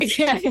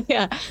Yeah,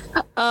 yeah.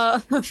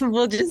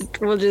 We'll just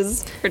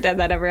pretend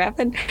that never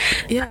happened.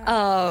 Yeah.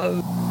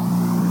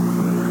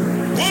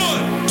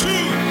 One, two,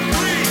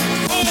 three,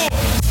 four.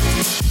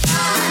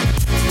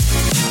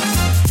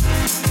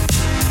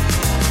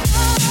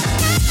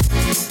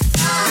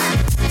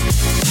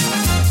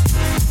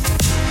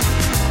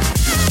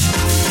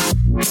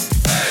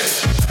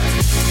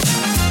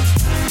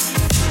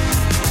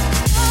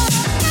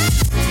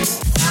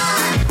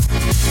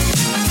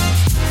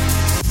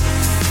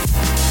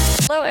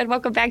 Hello and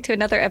welcome back to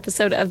another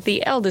episode of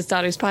the Eldest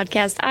Daughters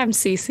podcast. I'm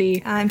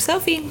Cece. I'm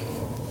Sophie.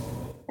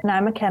 And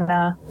I'm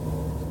McKenna.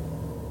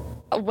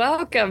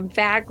 Welcome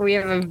back. We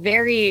have a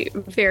very,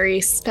 very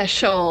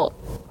special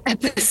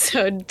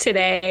episode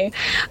today.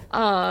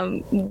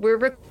 We're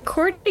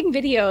recording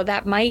video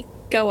that might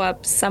go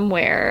up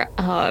somewhere.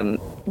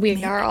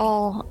 We are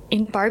all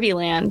in Barbie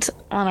land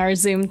on our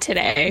Zoom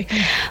today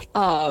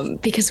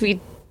because we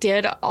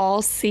did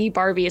all see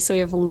Barbie, so we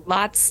have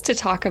lots to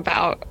talk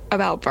about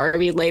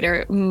Barbie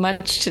later,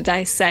 much to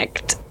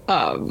dissect,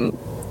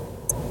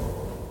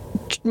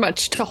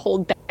 much to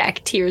hold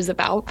back tears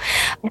about.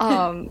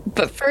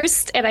 But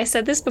first, and I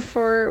said this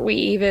before we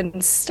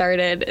even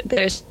started,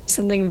 there's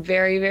something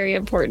very, very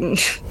important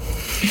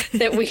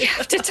that we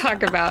have to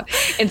talk about,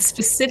 and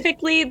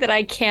specifically that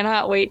I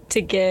cannot wait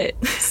to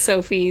get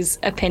Sophie's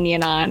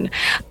opinion on.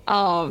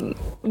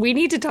 We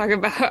need to talk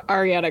about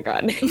Ariana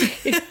Grande.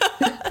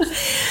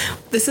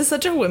 This is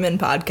such a women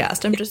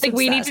podcast. I'm just like,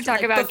 we need to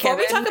talk about before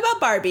we talk about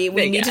Barbie,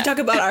 we need to talk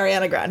about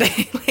Ariana Grande.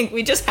 Like,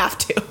 we just have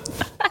to.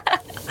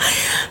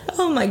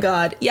 Oh my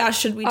god. Yeah,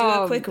 should we do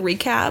a quick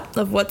recap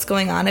of what's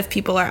going on if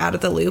people are out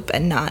of the loop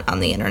and not on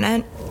the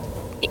internet?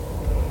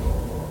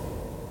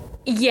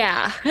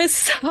 Yeah.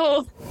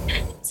 So,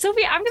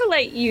 Sophie, I'm going to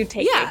let you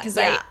take it because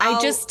I I'll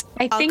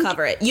think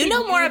cover it. You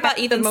know more about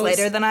Ethan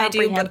Slater than I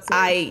do, but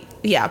I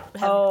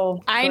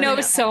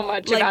know so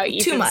much about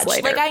Ethan too much.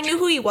 Slater. Like, I knew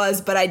who he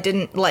was, but I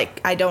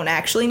don't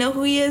actually know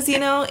who he is,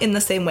 in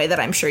the same way that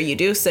I'm sure you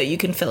do, so you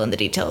can fill in the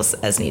details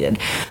as needed.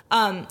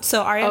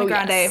 So Ariana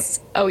Grande. Yes.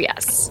 Oh,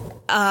 yes.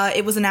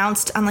 It was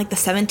announced on the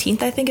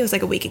 17th, I think it was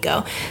a week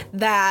ago,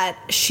 that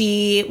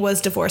she was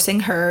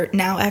divorcing her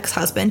now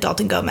ex-husband,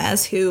 Dalton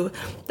Gomez, who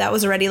that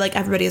was already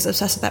everybody was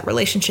obsessed with that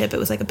relationship. It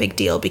was a big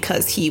deal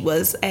because he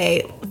was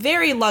a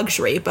very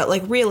luxury but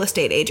real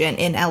estate agent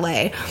in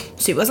LA.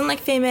 So he wasn't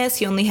famous.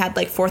 He only had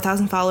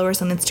 4,000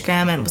 followers on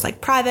Instagram and was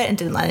private and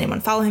didn't let anyone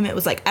follow him. It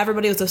was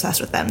everybody was obsessed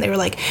with them. They were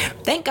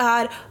thank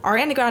God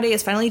Ariana Grande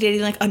is finally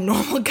dating a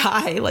normal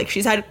guy.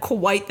 She's had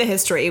quite the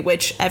history,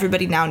 which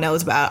everybody now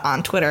knows about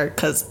on Twitter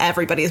because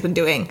everybody has been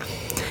doing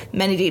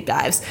many deep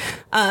dives.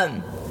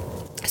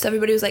 So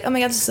everybody was oh my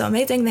god, this is so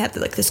amazing. They had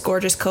this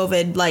gorgeous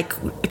COVID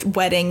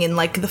wedding in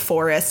the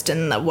forest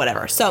and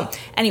whatever. So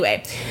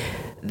anyway,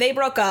 they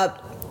broke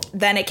up.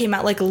 Then it came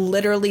out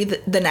literally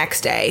the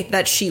next day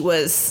that she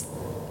was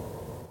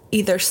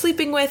either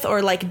sleeping with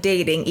or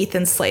dating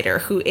Ethan Slater,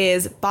 who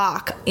is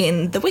Bach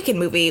in the Wicked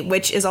movie,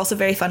 which is also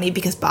very funny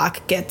because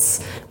Bach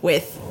gets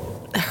with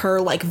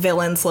her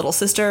villain's little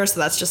sister, so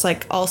that's just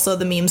also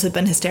the memes have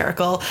been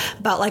hysterical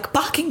about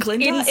Bach and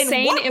Glinda.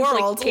 Insane in what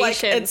world?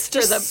 It's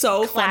just for the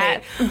so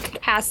funny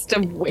cast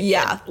of Wicked.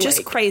 Yeah,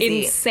 just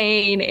crazy,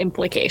 insane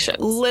implications,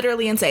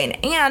 literally insane.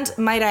 And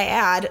might I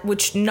add,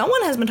 which no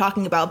one has been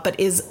talking about but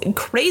is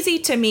crazy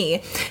to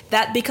me,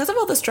 that because of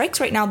all the strikes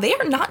right now, they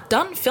are not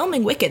done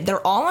filming Wicked.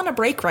 They're all on a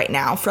break right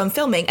now from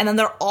filming, and then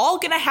they're all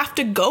gonna have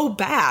to go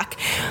back.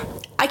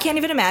 I can't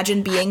even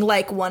imagine being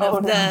one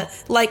of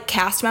the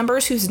cast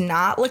members who's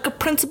not a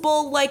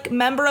principal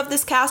member of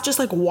this cast, just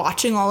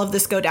watching all of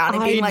this go down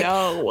and being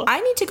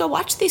I need to go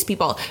watch these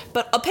people.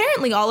 But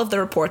apparently all of the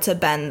reports have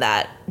been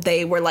that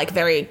they were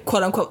very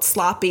quote unquote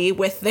sloppy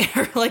with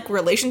their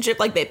relationship.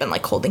 They've been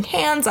holding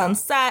hands on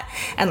set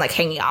and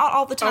hanging out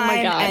all the time. Oh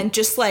my God. And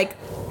just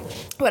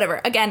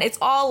whatever. Again, it's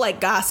all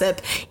gossip,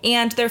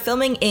 and they're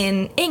filming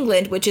in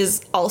England, which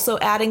is also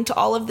adding to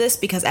all of this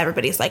because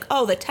everybody's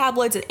oh, the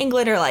tabloids in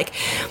England are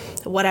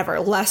whatever,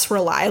 less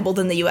reliable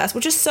than the US,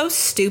 which is so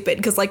stupid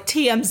because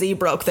TMZ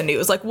broke the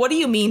news. What do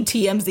you mean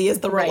TMZ is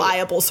the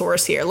reliable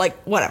source here?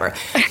 Whatever.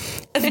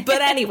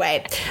 But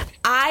anyway,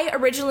 I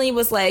originally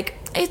was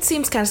it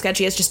seems kind of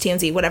sketchy, it's just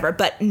TMZ, whatever,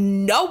 but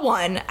no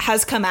one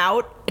has come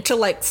out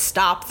to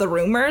stop the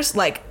rumors.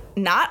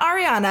 Not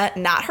Ariana,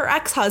 not her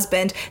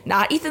ex-husband,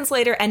 not Ethan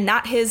Slater, and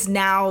not his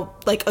now,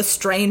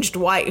 estranged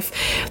wife,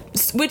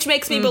 which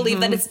makes me believe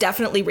that it's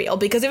definitely real,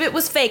 because if it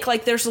was fake,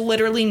 there's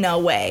literally no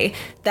way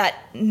that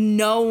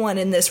no one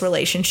in this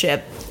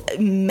relationship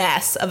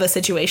mess of a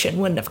situation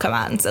wouldn't have come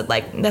out and said,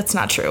 that's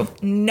not true.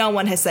 No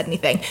one has said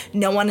anything.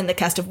 No one in the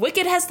cast of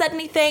Wicked has said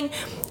anything.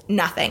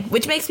 Nothing.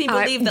 Which makes me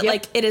believe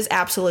that, it is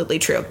absolutely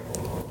true.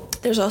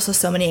 There's also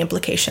so many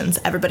implications.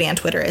 Everybody on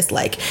Twitter is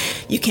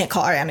you can't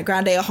call Ariana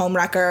Grande a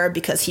homewrecker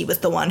because he was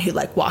the one who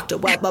walked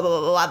away, blah, blah,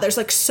 blah, blah, blah.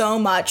 There's so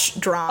much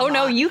drama. Oh,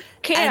 no, you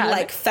can't.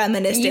 And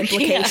feminist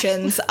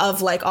implications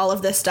of all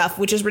of this stuff,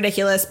 which is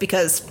ridiculous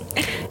because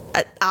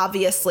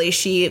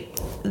obviously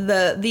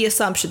the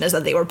assumption is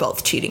that they were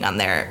both cheating on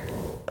their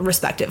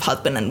respective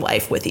husband and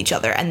wife with each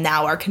other, and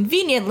now are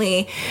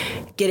conveniently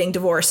getting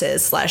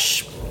divorces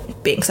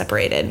 / being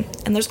separated.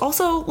 And there's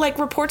also like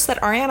reports that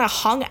Ariana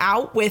hung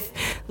out with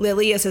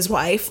Lily as his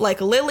wife,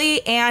 like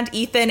Lily and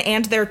Ethan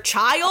and their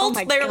child,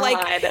 their God.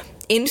 like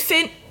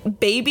infant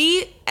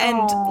baby, and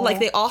like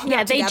they all hung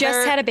out together. Yeah, they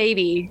just had a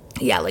baby.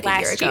 Yeah, like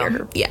last a year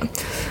ago. year. Yeah.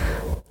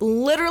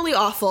 Literally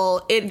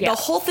awful. The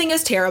whole thing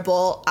is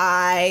terrible.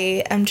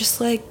 I am just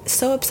like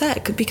so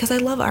upset because I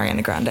love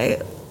Ariana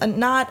Grande.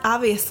 Not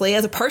obviously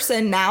as a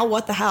person now,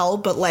 what the hell,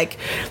 but like,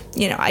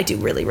 you know, I do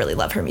really, really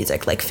love her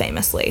music. Like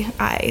famously,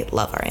 I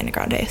love Ariana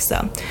Grande.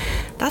 So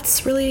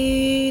that's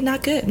really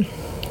not good.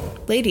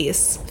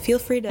 Ladies, feel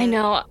free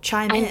to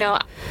chime in. I know.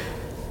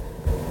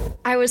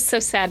 I was so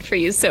sad for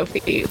you,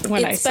 Sophie,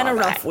 when I saw that. It's been a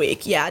rough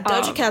week. Yeah,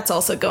 Doja Cat's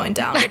also going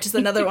down, which is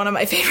another one of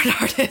my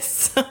favorite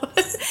artists.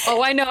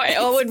 Oh, I know.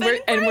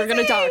 We're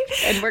gonna talk.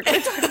 And we're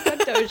gonna talk about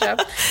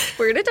Doja.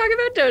 We're gonna talk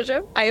about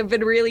Doja. I have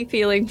been really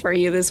feeling for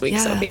you this week,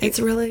 Sophie. It's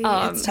really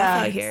it's tough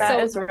out here. That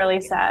is really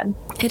sad.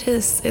 It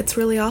is. It's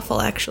really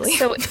awful, actually.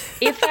 So,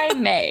 if I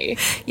may,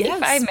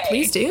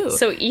 please do.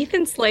 So,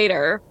 Ethan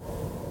Slater,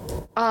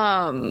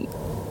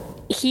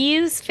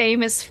 he's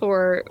famous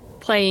for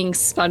playing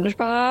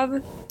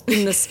SpongeBob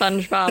in the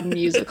SpongeBob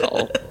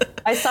musical.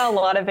 I saw a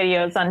lot of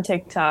videos on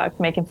TikTok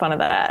making fun of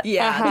that.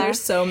 Yeah,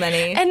 there's so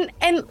many.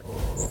 And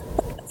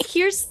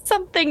here's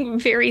something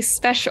very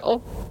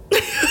special.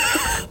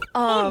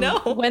 Oh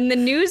no. When the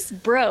news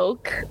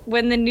broke,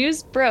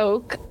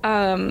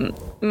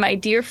 my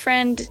dear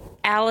friend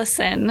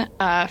Allison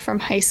from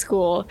high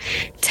school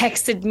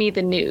texted me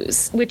the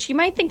news, which you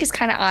might think is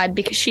kind of odd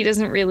because she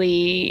doesn't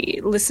really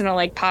listen to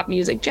like pop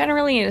music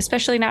generally, and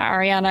especially not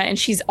Ariana, and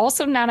she's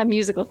also not a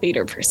musical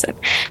theater person.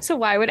 So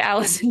why would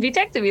Allison be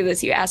texting me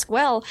this, you ask?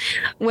 Well,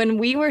 when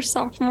we were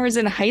sophomores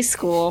in high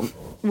school,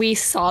 we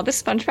saw the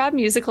SpongeBob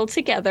musical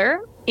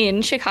together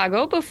in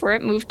Chicago before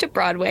it moved to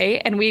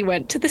Broadway, and we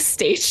went to the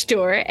stage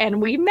door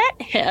and we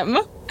met him.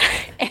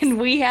 And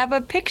we have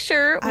a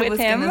picture with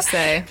him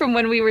from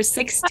when we were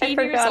 16 years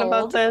old. I forgot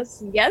about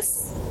this.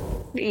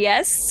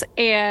 Yes.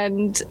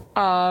 And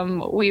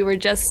we were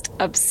just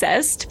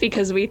obsessed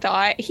because we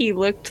thought he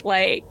looked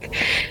like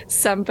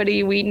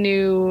somebody we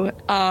knew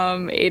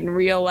in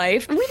real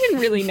life. We didn't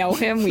really know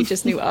him. We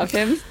just knew of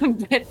him.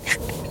 But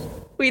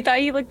we thought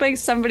he looked like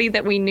somebody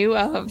that we knew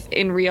of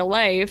in real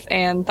life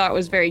and thought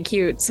was very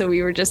cute. So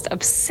we were just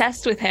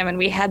obsessed with him. And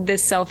we had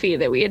this selfie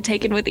that we had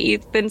taken with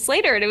Ethan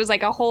Slater. And it was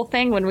like a whole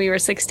thing when we were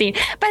 16.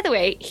 By the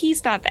way,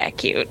 he's not that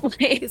cute.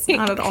 He's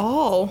not at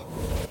all.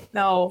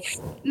 No.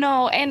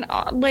 And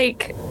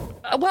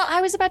well,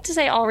 I was about to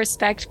say all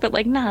respect, but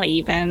like not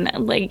even.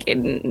 Like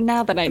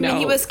now that I know,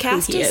 he was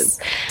cast as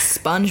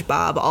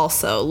SpongeBob.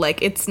 Also,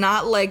 like it's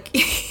not like.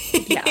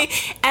 Yeah.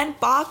 And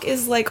Bach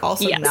is like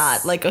also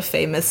not like a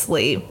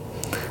famously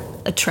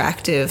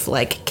attractive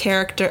like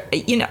character.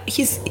 You know,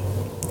 he's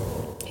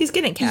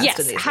getting cast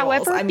in these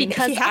however, roles. I mean,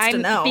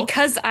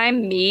 because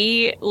I'm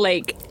me,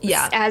 like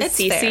as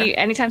Cece,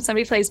 anytime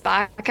somebody plays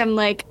Bach, I'm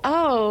like,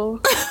 oh,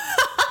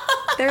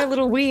 they're a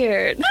little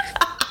weird.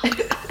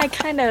 I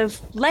kind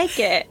of like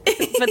it,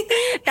 but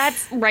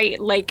that's right.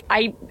 Like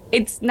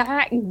it's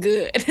not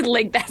good.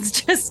 Like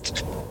that's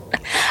just.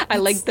 I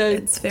like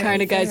the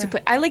kind of guys who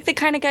play. I like the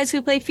kind of guys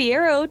who play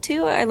Fiyero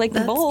too. I like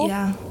them both.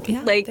 Yeah.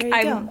 Like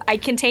I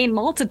contain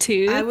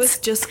multitudes. I was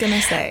just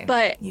gonna say,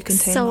 but you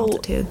contain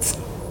multitudes.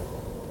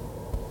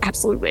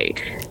 Absolutely.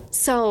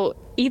 So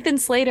Ethan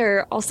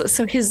Slater also.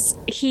 So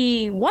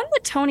he won the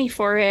Tony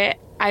for it,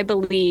 I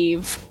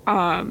believe,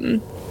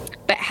 but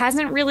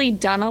hasn't really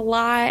done a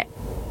lot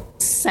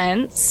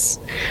since.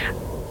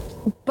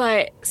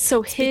 But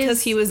so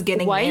because he was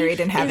getting married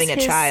and having a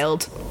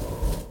child.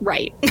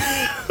 Right.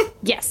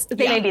 Yes.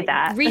 They maybe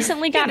that.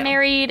 recently got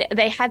married.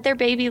 They had their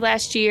baby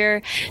last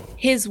year.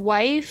 His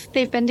wife,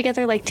 they've been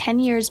together like 10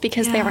 years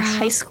because they were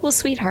high school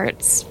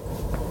sweethearts.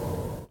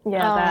 Yeah,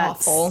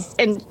 that's awful.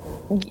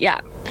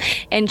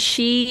 And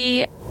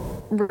she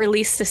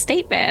released a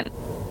statement.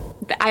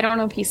 I don't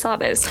know if you saw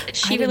this.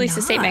 She released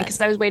a statement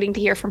because I was waiting to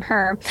hear from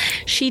her.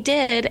 She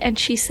did, and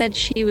she said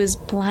she was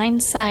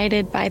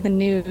blindsided by the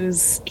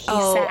news. He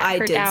sat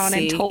her down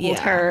and told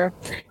her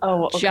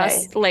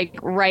just like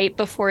right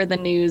before the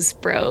news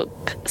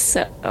broke.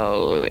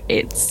 So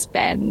it's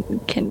been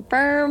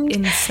confirmed.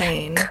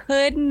 Insane.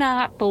 Could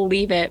not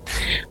believe it.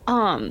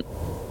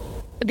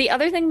 The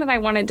other thing that I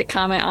wanted to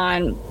comment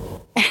on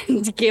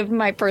and give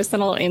my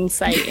personal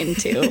insight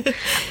into,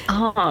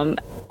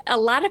 a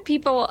lot of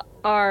people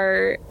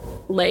are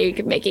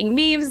like making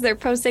memes, they're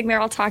posting, they're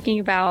all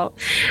talking about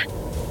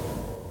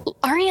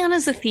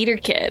Ariana's a theater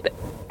kid.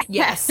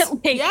 Yes.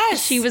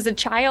 She was a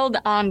child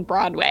on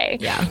Broadway.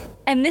 Yeah.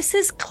 And this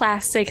is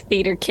classic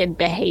theater kid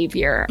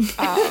behavior.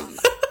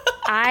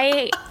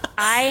 I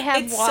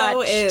have watched.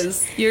 So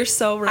is. You're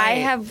so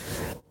right.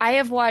 I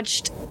have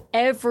watched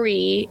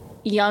every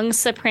young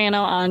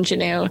soprano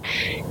ingenue.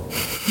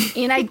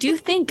 And I do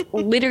think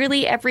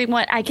literally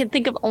everyone, I can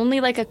think of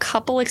only like a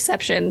couple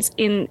exceptions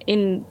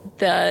in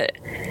the,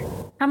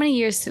 how many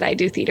years did I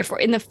do theater for?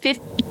 In the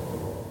 15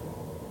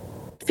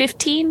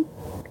 15,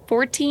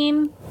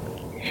 14.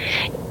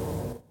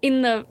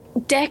 In the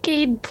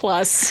decade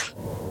plus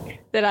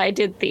that I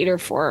did theater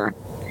for,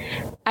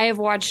 I have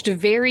watched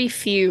very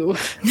few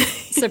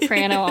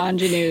soprano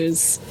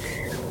ingenues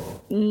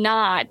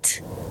not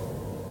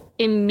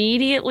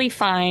immediately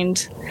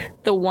find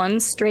the one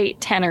straight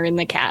tenor in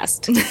the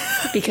cast,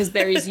 because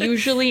there is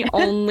usually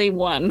only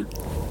one.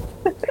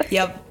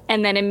 Yep.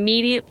 And then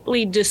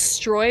immediately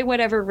destroy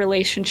whatever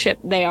relationship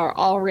they are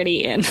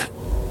already in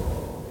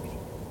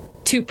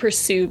to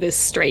pursue this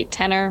straight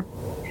tenor.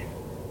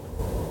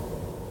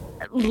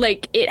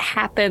 Like, it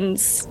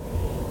happens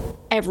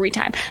every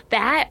time.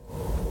 That,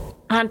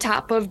 on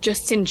top of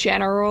just in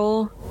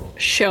general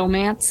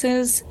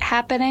showmances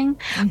happening,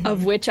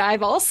 of which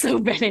I've also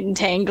been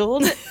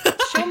entangled.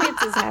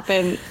 Showmances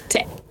happen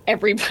to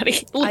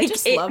everybody. Like, I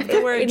just love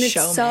the word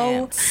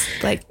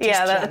showmance.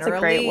 Yeah, that's a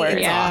great word.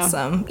 It's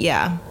awesome.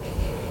 Yeah.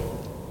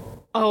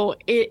 Oh,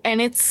 it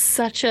is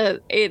such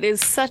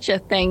a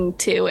thing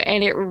too,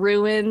 and it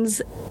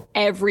ruins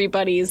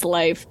everybody's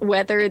life,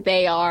 whether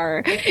they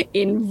are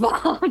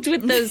involved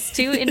with those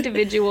two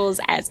individuals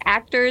as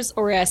actors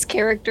or as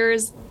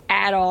characters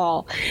at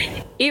all.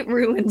 It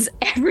ruins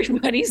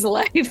everybody's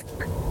life.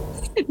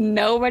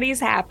 Nobody's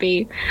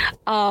happy.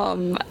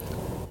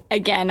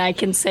 Again, I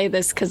can say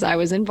this because I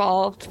was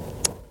involved.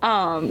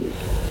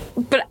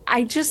 But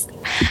I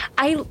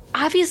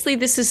obviously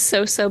this is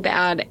so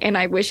bad, and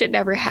I wish it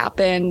never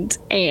happened,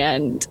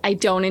 and I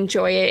don't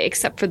enjoy it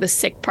except for the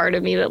sick part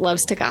of me that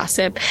loves to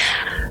gossip.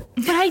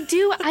 But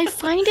I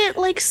find it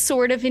like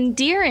sort of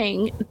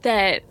endearing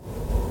that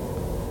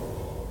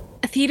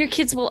theater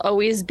kids will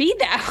always be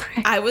that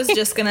way. I was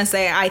just gonna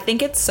say, I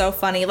think it's so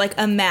funny. Like,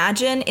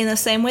 imagine in the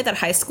same way that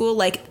high school,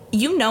 like,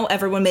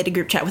 everyone made a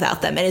group chat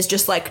without them and is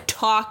just like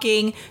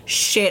talking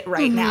shit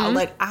right now.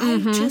 Like, I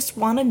just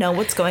want to know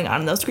what's going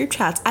on in those group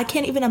chats. I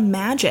can't even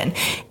imagine.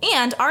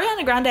 And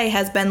Ariana Grande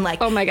has been like,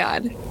 oh my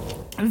god,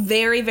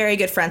 very, very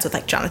good friends with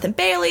like Jonathan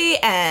Bailey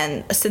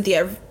and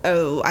Cynthia.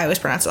 Oh, I always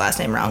pronounce the last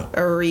name wrong.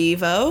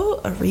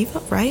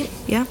 Erivo, right?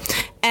 Yeah.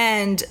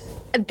 And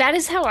that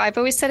is how I've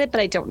always said it, but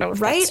I don't know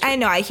if right? that's true. I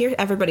know. I hear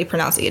everybody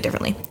pronouncing it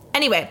differently.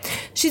 Anyway,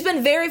 she's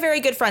been very,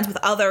 very good friends with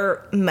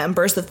other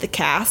members of the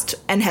cast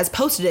and has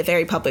posted it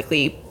very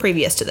publicly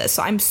previous to this.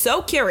 So I'm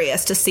so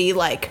curious to see,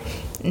 like,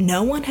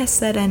 no one has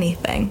said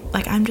anything.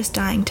 Like, I'm just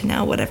dying to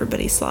know what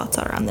everybody's thoughts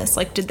are on this.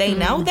 Like, did they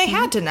know? They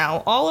had to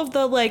know. All of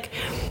the, like,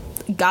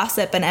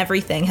 gossip and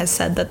everything has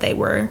said that they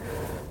were,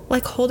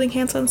 like, holding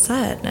hands on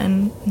set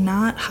and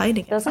not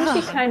hiding it. Doesn't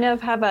she kind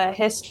of have a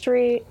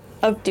history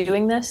of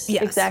doing this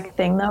exact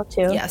thing, though,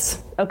 too?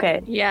 Yes.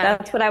 Okay. Yeah.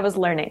 That's what I was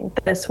learning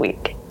this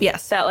week.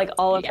 Yes. That, like,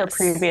 all of her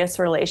previous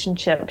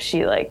relationships,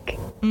 she, like,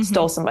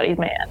 stole somebody's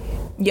man.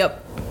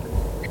 Yep.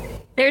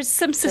 There's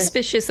some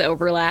suspicious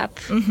overlap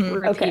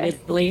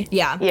repeatedly. Okay.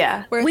 Yeah.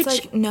 Yeah. Where it's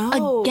Which, like,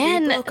 no,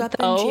 again, we broke up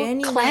in though,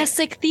 January.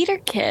 classic theater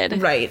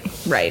kid. Right.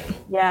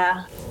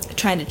 Yeah.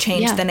 Trying to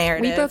change the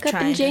narrative. We broke up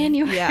in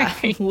January. Yeah,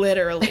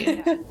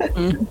 literally.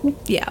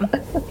 Yeah.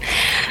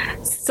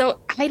 So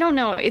I don't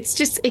know. It's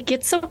just, it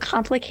gets so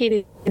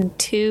complicated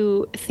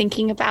too,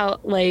 thinking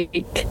about,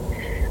 like,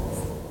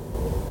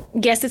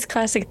 yes, it's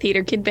classic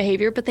theater kid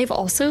behavior, but they've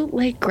also,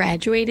 like,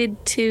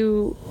 graduated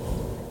to,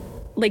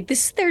 like,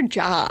 this is their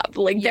job.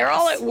 Like, they're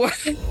all at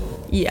work.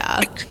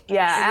 Yeah.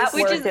 Yeah, at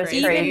work is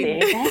crazy.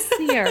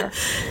 Messier.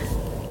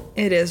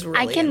 It is really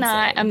I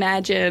cannot insane.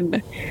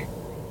 imagine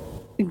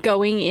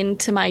going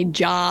into my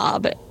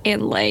job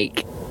and,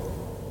 like,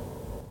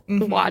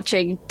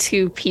 watching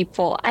two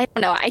people. I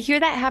don't know. I hear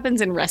that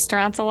happens in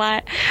restaurants a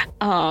lot.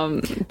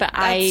 But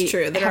I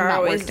true. There have are not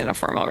always worked in a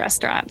formal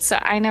restaurant, so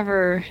I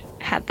never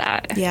had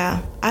that.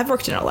 Yeah. I've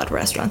worked in a lot of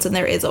restaurants, and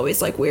there is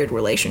always, like, weird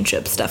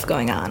relationship stuff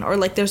going on. Or,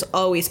 like, there's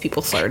always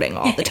people flirting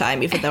all the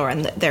time, even though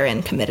they're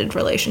in committed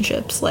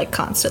relationships, like,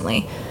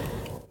 constantly.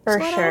 For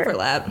There's a lot of sure.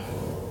 overlap.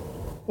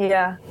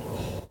 Yeah.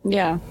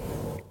 Yeah.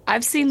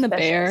 I've seen The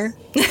Bear.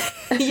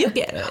 You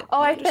get it.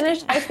 Oh, I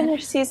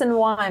finished season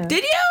 1.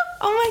 Did you?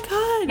 Oh my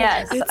god.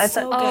 Yes. It's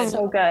so good.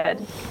 So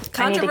good.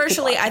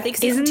 Controversially, I think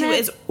season 2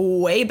 is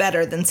way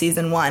better than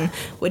season 1,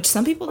 which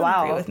some people don't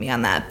agree with me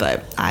on that,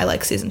 but I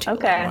like season 2 a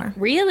lot more.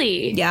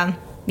 Really? Yeah.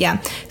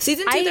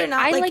 Season 2, they're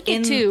not I like like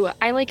in it too.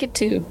 I like it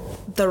too.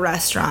 the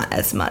restaurant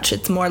as much.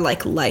 It's more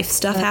like life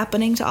stuff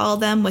happening to all of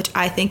them, which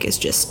I think is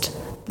just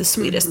the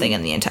sweetest thing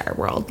in the entire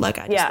world. Like,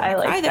 I just want to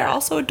like cry. They're that.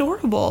 all so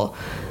adorable.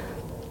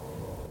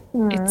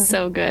 It's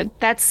so good.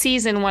 That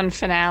season 1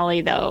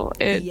 finale, though.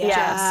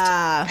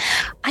 Yeah.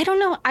 I don't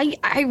know.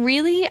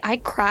 I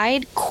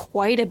cried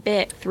quite a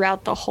bit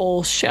throughout the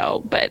whole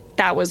show, but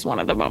that was one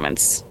of the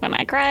moments when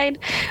I cried.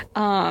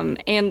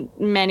 And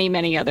many,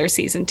 many other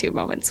season 2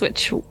 moments,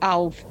 which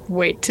I'll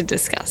wait to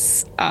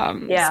discuss. So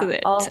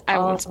that I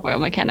won't spoil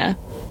McKenna.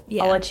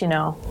 Yeah. I'll let you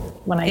know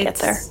when I get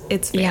there.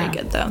 It's very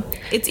good, though.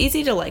 It's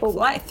easy to, like,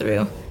 fly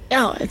through.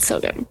 Oh, it's so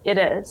good. It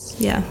is.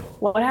 Yeah.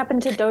 What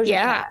happened to Doja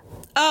Cat?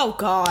 Oh,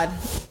 God.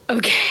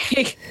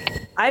 Okay.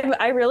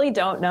 I really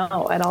don't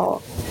know at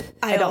all.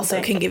 I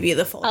also can give you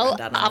the full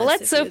rundown on I'll this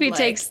let if Sophie you'd like.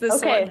 takes this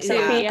Okay, one too.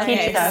 Sophie, Yeah.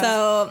 teach us.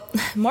 So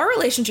more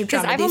relationship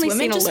drama. I've These only women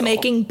seen a just little.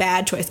 making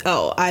bad choices.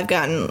 Oh, I've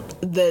gotten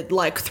the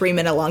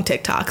 3-minute long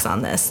TikToks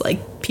on this.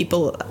 Like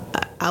people,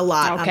 a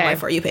lot on my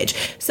For You page.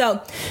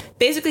 So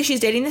basically, she's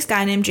dating this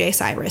guy named Jay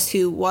Cyrus,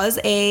 who was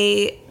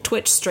a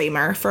Twitch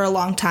streamer for a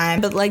long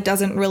time, but like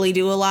doesn't really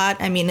do a lot.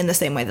 I mean, in the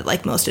same way that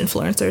like most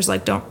influencers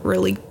like don't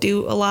really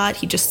do a lot.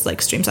 He just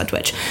like streams on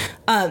Twitch,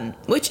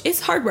 which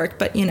is hard work,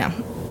 but you know,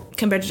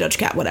 compared to Doja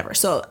Cat, whatever.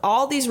 So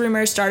all these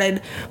rumors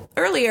started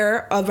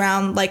earlier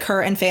around like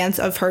her and fans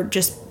of her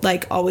just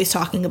like always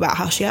talking about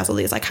how she has all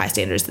these like high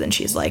standards, and then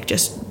she's like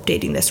just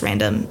dating this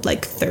random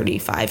like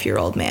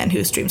 35-year-old man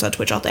who streams on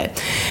Twitch all day.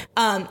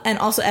 And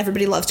also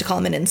everybody loves to call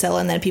him an incel,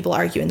 and then people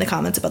argue in the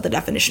comments about the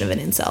definition of an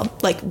incel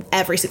like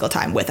every single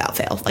time without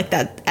fail, like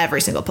that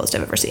every single post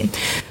I've ever seen.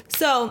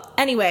 So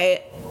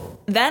anyway,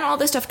 then all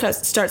this stuff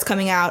starts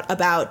coming out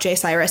about Jay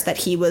Cyrus, that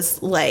he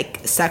was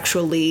like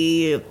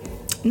sexually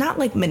not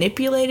like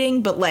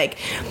manipulating, but like,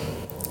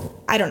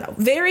 I don't know,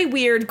 very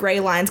weird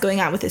gray lines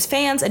going on with his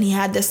fans. And he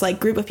had this like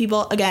group of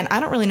people, again, I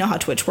don't really know how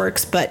Twitch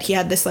works, but he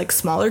had this like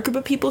smaller group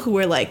of people who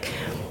were like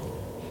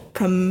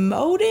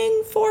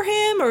promoting for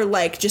him, or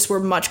like just were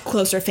much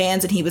closer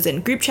fans, and he was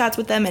in group chats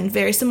with them, and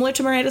very similar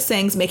to Miranda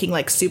Sings, making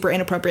like super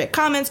inappropriate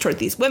comments toward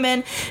these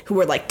women who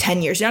were like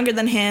 10 years younger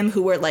than him,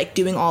 who were like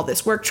doing all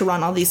this work to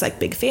run all these like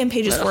big fan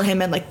pages for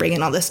him and like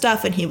bringing all this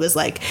stuff. And he was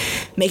like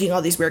making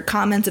all these weird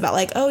comments about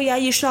like, oh yeah,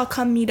 you should all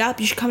come meet up,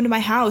 you should come to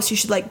my house, you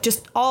should like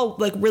just all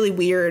like really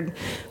weird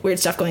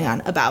stuff going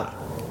on about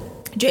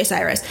Jay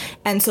Cyrus.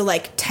 And so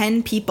like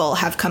 10 people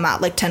have come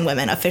out, like 10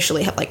 women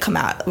officially have like come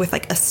out with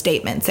like a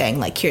statement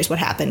saying like, here's what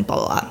happened, blah,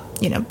 blah, blah,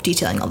 you know,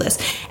 detailing all this.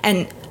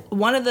 And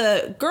one of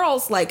the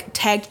girls like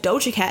tagged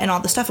Doja Cat and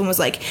all the stuff and was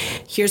like,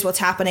 here's what's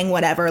happening,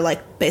 whatever,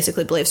 like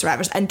basically believe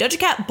survivors. And Doja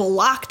Cat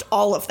blocked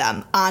all of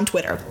them on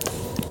Twitter,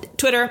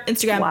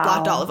 Instagram,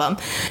 blocked all of them,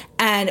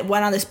 and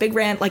went on this big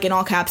rant, like in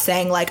all caps,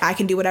 saying like, I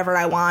can do whatever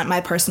I want.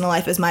 My personal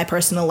life is my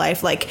personal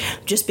life. Like,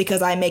 just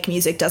because I make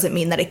music doesn't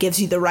mean that it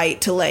gives you the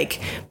right to like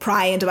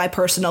pry into my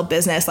personal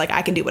business. Like,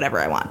 I can do whatever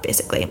I want,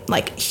 basically.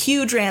 Like,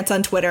 huge rants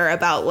on Twitter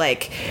about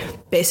like,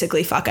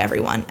 basically fuck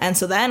everyone. And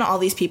so then all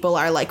these people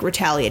are like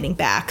retaliating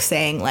back,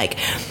 saying like,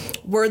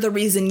 we're the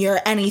reason you're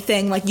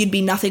anything, like you'd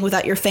be nothing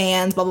without your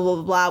fans, blah, blah, blah,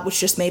 blah, blah, which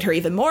just made her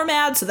even more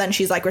mad. So then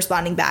she's like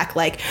responding back,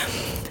 like,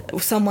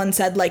 someone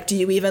said like, do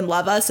you even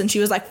love us? And she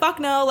was like, fuck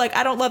no, like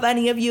I don't love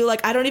any of you,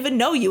 like I don't even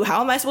know you,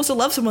 how am I supposed to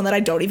love someone that I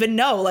don't even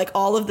know, like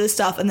all of this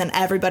stuff. And then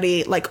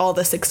everybody, like all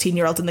the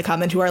 16-year-olds in the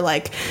comment who are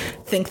like,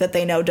 think that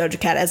they know Doja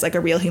Cat as like a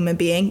real human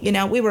being, you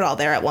know, we were all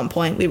there at one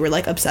point, we were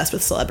like obsessed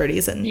with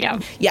celebrities. And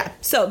yeah,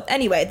 so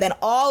anyway, then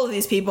all of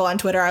these people on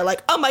Twitter are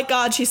like, oh my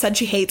god, she said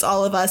she hates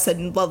all of us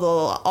and blah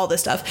blah blah, all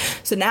this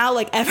stuff. So now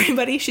like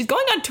everybody, she's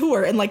going on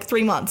tour in like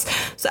 3 months,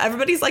 so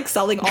everybody's like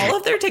selling all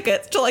of their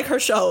tickets to like her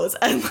shows,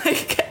 and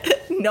like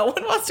no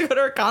one wants to go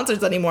to her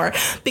concerts anymore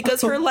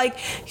because her like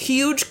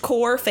huge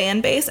core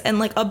fan base and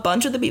like a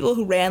bunch of the people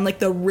who ran like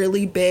the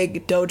really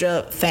big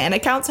Doja fan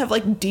accounts have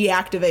like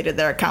deactivated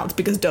their accounts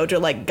because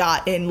Doja like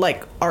got in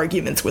like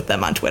arguments with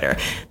them on Twitter.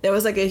 There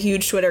was like a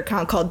huge Twitter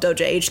account called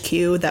Doja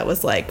HQ that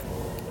was like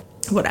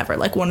whatever,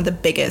 like one of the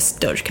biggest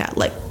Doja Cat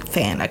like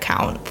fan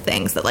account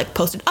things that like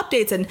posted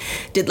updates and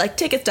did like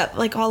ticket stuff,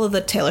 like all of the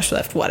Taylor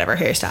Swift whatever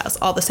hairstyles,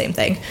 all the same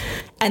thing,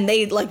 and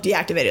they like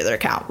deactivated their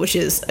account, which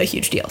is a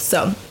huge deal.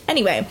 So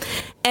anyway,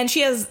 and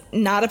she has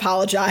not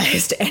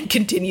apologized and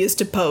continues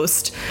to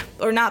post,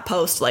 or not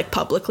post like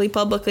publicly,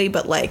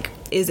 but like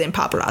is in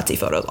paparazzi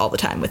photos all the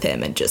time with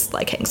him and just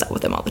like hangs out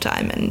with him all the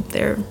time, and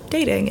they're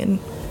dating. And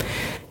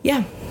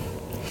yeah,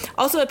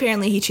 also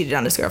apparently he cheated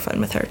on his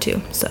girlfriend with her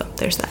too, so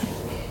there's that.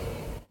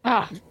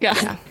 Oh,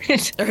 God. Yeah.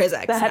 Or his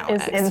ex. That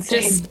is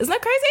insane. Isn't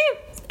that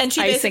crazy? And she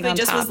basically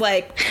just was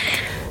like,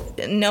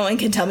 no one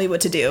can tell me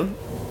what to do.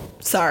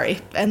 Sorry.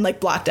 And like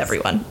blocked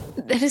everyone.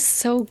 That is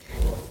so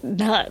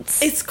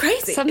nuts. It's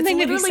crazy. Something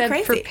it's to be said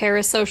crazy. for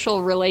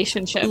parasocial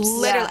relationships.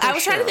 Literally. I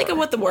was trying to think of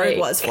what the word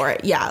was for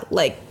it. Yeah.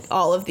 Like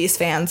all of these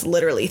fans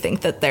literally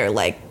think that they're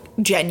like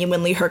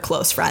genuinely her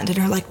close friend and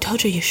are like,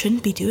 Doja, you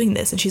shouldn't be doing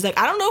this. And she's like,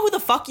 I don't know who the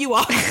fuck you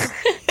are.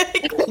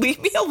 Like,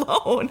 leave me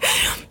alone.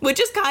 Which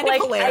is kind of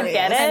hilarious. I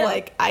get it.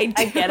 Like, I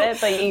get it,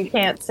 but you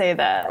can't say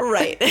that.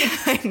 Right.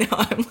 I know.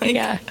 I'm like,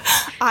 yeah.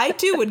 I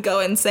too would go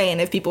insane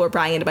if people were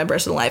prying into my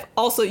personal life.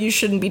 Also, you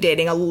shouldn't be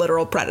dating a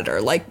literal predator.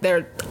 Like,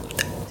 they're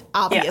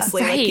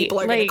obviously, like, people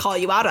are going to call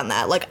you out on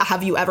that. Like,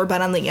 have you ever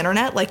been on the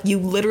internet? Like, you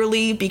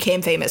literally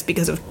became famous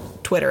because of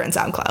Twitter and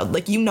SoundCloud.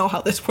 Like, you know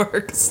how this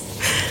works.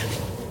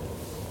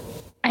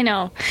 I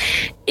know.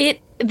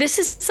 This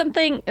is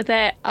something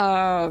that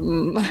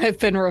I've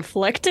been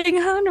reflecting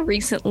on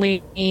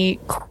recently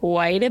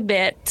quite a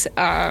bit,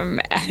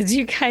 as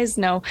you guys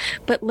know.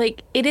 But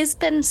like, it has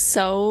been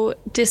so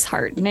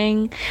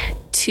disheartening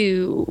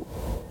to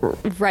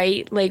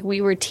write like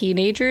we were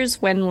teenagers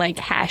when like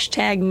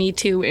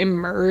 #MeToo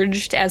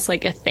emerged as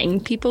like a thing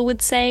people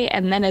would say,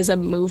 and then as a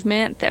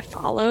movement that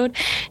followed,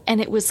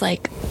 and it was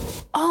like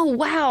oh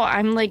wow,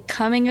 I'm like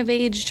coming of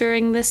age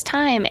during this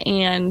time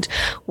and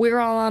we're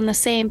all on the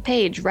same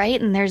page,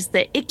 right? And there's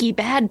the icky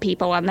bad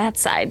people on that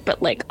side,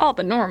 but like all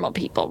the normal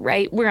people,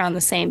 right? We're on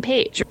the same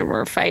page and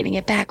we're fighting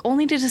it back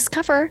only to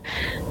discover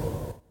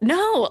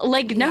no,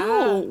 like,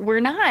 no, we're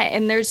not.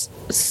 And there's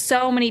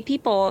so many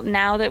people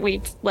now that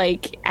we've,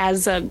 like,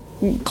 as a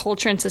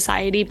culture and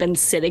society, been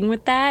sitting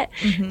with that.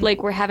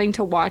 Like, we're having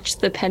to watch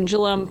the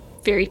pendulum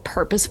very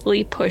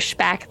purposefully push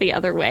back the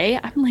other way.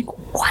 I'm like,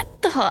 what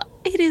the?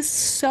 It is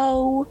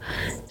so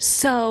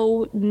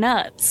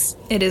nuts.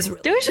 It is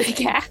really Doja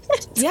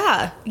Cat.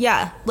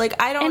 Yeah.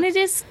 Like, I don't... And it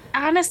is,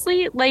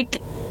 honestly,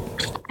 like...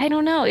 I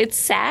don't know. It's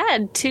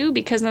sad, too,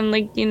 because I'm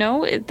like, you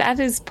know, that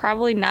is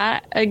probably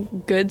not a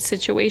good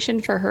situation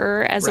for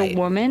her as a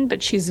woman,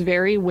 but she's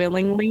very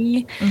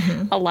willingly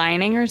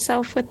aligning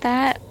herself with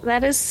that.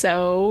 That is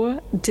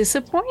so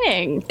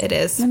disappointing. It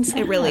is.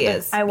 It really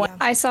is.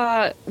 I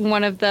saw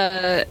one of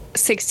the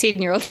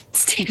 16-year-old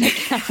Stan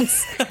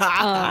accounts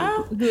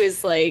who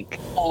is, like,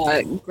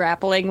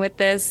 grappling with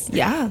this.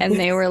 Yeah. And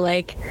they were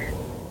like...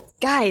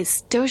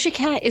 Guys, Doja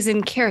Cat is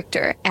in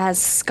character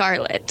as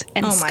Scarlet,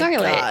 and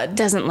Scarlet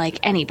doesn't like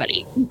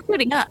anybody,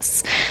 including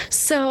us.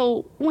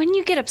 So when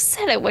you get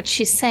upset at what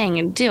she's saying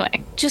and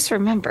doing, just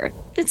remember,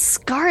 it's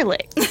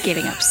Scarlet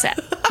getting upset,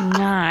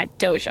 not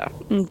Doja.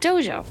 And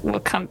Doja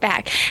will come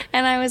back.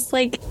 And I was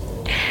like,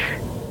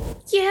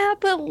 yeah,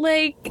 but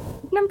like,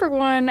 number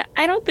one,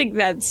 I don't think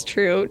that's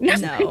true.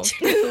 Number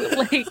two,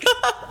 like...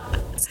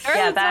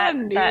 Yeah,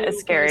 that is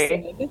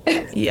scary.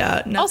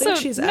 Yeah, nothing also,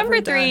 she's number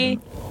ever three...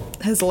 done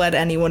has led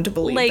anyone to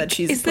believe like, that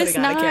she's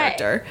putting on a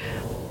character.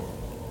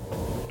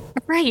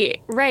 Right.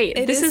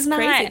 This is not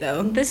crazy,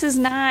 though. This is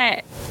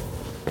not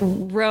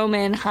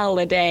Roman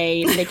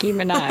holiday Nicki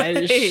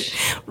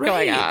Minaj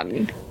going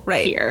on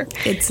here.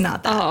 It's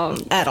not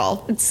that at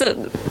all. So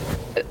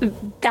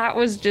that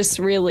was just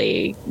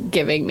really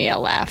giving me a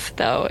laugh,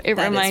 though. It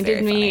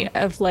reminded me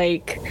of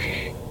like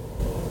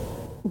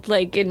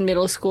in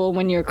middle school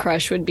when your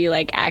crush would be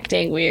like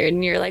acting weird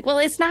and you're like, well,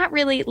 it's not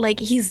really like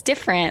he's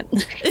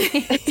different.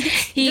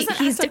 he's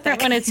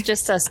different when it's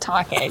just us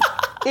talking.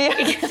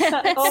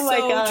 Oh my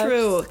god,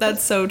 true.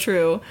 That's so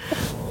true.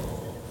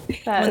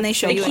 When they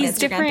show you an he's Instagram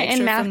different picture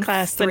in math from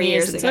class than 3 he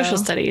years is in ago. social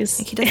studies.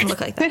 Like, he doesn't look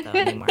like that though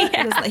anymore.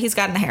 He's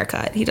gotten a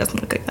haircut. He doesn't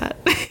look like that.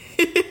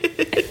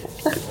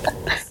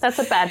 That's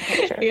a bad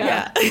picture.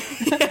 Yeah,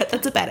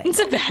 that's a bad angle. It's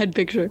a bad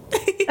picture.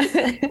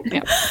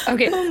 Yeah.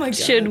 Okay. Oh my God.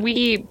 Should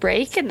we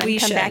break and then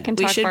come back and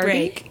talk Barbie?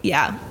 Break.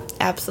 Yeah,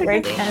 absolutely.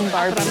 Break and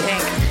Barbie.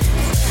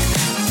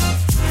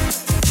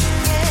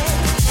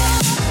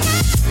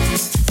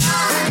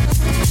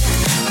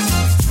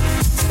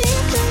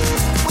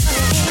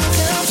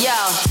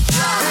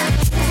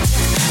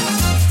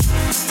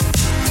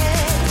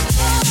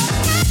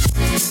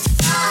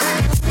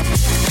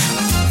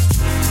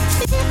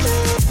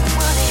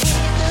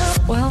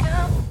 Well,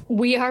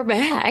 we are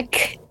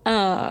back.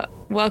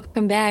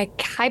 Welcome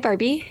back. Hi,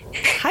 Barbie.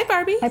 Hi,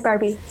 Barbie. Hi,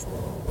 Barbie.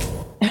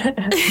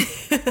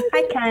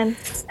 Hi, Ken.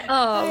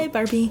 Hi,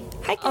 Barbie.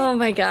 Hi, Ken. Oh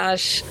my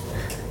gosh.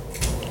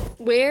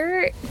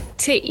 Where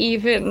to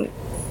even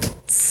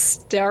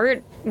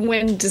start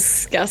when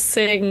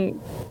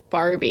discussing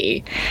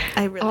Barbie?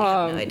 I really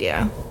have no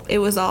idea. It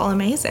was all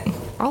amazing.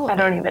 All of I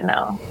don't even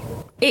know.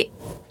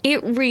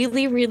 It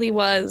really, really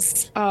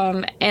was.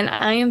 And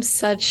I am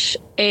such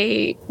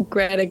a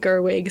Greta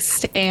Gerwig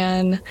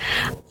stan.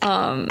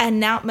 And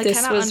now McKenna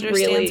understands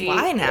really,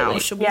 why now. really,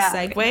 Should we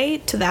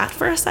segue to that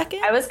for a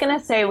second? I was going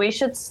to say we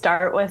should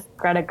start with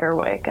Greta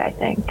Gerwig, I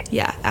think.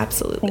 Yeah,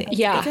 absolutely.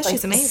 Yeah. Because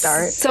she's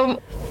amazing.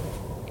 So,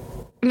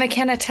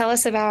 McKenna, tell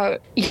us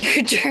about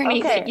your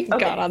journey that you've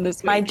got on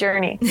this movie. My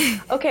journey.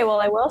 Okay, well,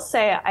 I will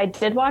say I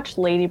did watch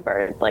Lady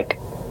Bird like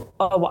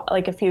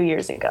a few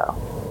years ago.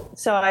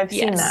 So I've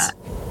seen that.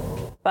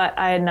 But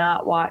I had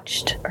not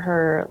watched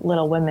her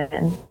Little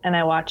Women. And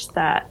I watched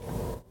that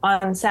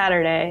on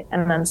Saturday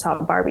and then saw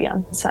Barbie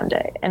on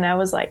Sunday. And I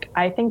was like,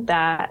 I think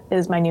that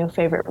is my new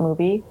favorite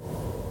movie.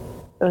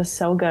 It was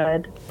so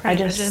good. Or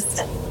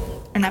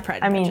not Pride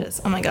and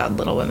Prejudice. Oh my God,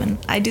 Little Women.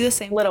 I do the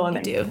same Little thing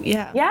Women. you do.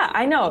 Yeah. Yeah,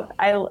 I know.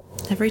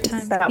 Every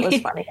time. That was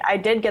funny. I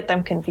did get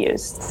them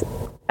confused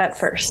at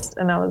first.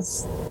 And I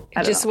was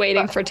just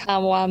waiting for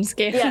Tom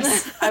Wamsky.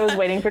 Yes, I was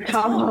waiting for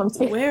Tom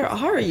Wamsky. Where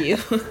are you?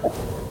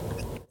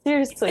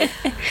 Seriously.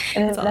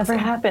 And it never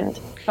happened.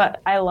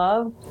 But I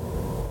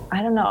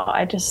don't know.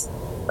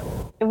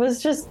 It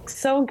was just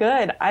so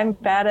good. I'm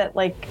bad at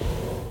like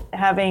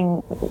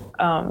having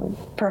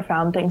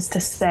profound things to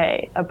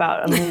say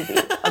about a movie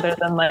other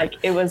than like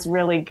it was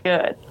really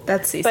good.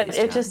 That's Cece's But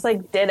it just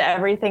like did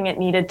everything it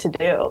needed to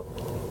do.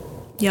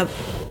 Yep.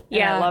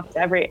 Yeah. I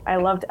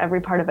loved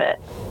every part of it.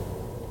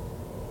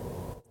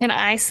 Can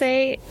I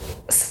say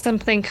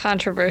something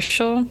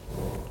controversial?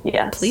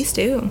 Yes. Please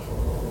do.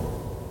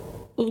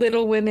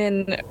 Little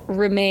Women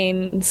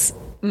remains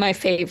my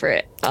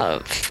favorite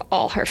of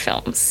all her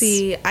films.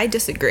 See, I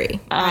disagree.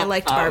 I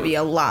liked Barbie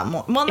a lot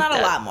more. Well, not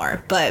a lot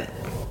more, but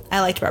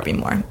I liked Barbie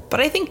more. But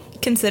I think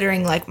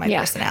considering like my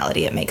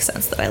personality, it makes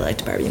sense that I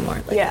liked Barbie more.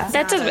 Like,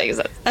 that does make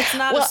sense. That's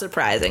not a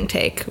surprising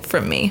take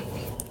from me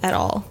at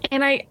all.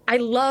 And I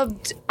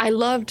loved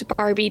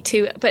Barbie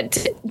too,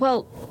 but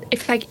well,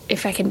 if I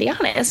can be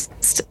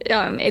honest,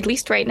 at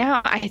least right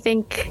now, I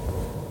think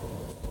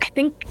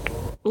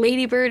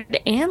Lady Bird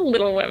and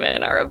Little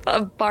Women are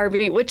above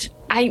Barbie, which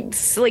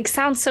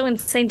sounds so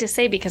insane to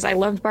say because I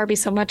loved Barbie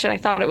so much and I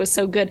thought it was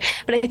so good.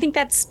 But I think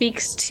that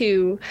speaks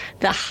to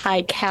the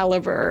high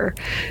caliber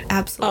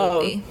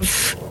absolutely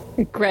of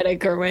Greta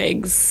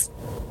Gerwig's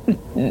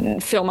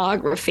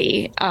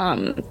filmography,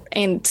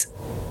 and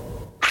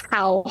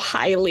how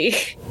highly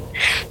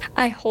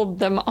I hold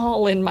them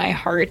all in my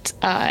heart,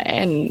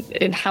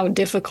 and how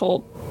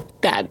difficult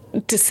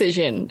that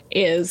decision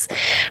is.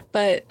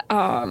 But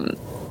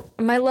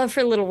my love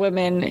for Little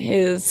Women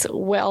is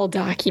well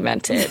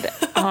documented.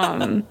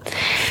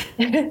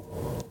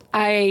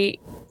 I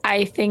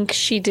think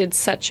she did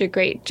such a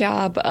great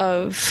job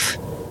of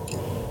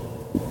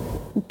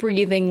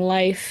breathing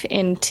life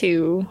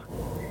into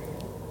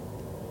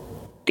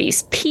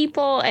these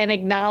people and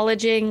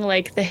acknowledging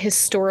like the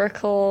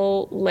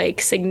historical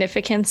like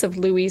significance of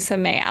Louisa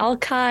May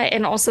Alcott,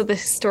 and also the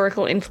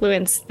historical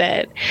influence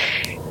that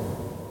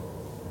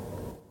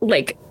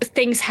like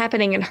things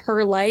happening in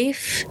her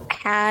life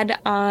had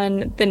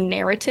on the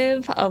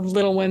narrative of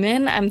Little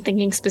Women. I'm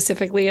thinking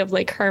specifically of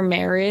like her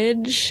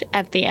marriage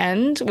at the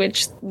end,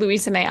 which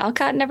Louisa May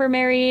Alcott never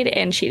married,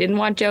 and she didn't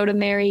want Joe to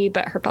marry,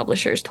 but her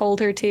publishers told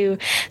her to.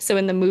 So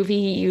in the movie,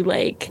 you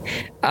like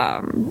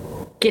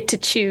get to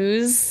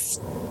choose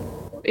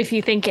if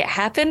you think it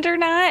happened or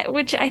not,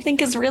 which I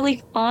think is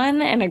really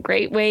fun and a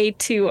great way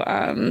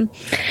to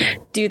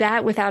do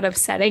that without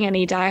upsetting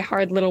any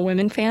diehard Little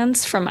Women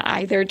fans from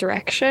either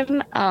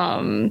direction.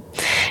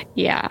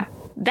 Yeah.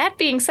 That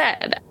being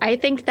said, I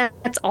think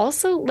that's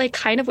also like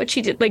kind of what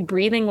she did, like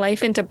breathing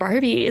life into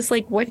Barbie is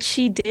like what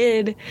she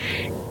did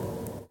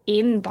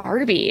in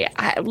Barbie.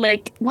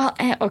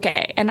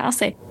 Okay. And I'll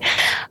say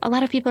a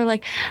lot of people are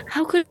like,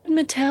 how could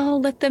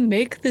Mattel let them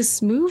make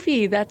this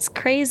movie? That's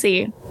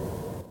crazy.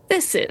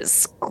 This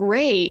is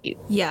great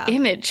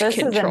image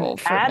control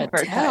for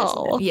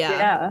Mattel.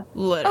 Yeah.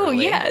 Literally. Oh,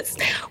 yes.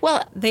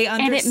 Well, they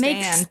understand. And it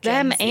makes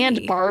them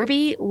and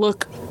Barbie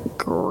look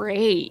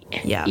great.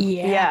 Yeah.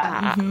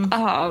 Yeah.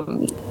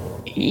 Mm-hmm.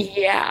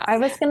 Yeah. I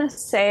was going to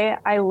say,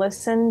 I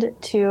listened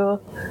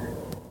to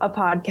a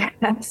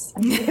podcast.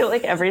 I feel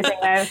like everything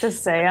I have to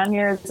say on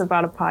here is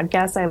about a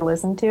podcast I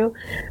listened to,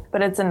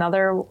 but it's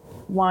another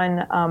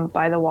one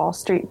by the Wall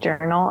Street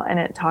Journal, and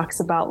it talks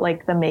about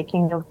like the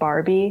making of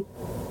Barbie.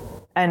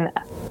 And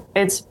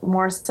it's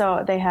more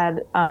so they had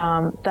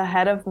the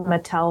head of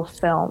Mattel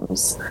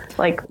Films,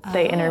 like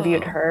they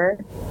interviewed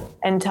her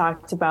and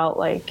talked about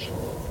like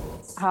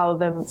how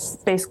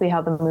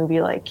the movie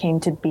like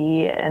came to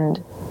be,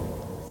 and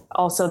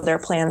also their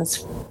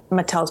plans,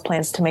 Mattel's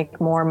plans to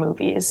make more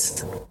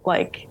movies.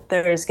 Like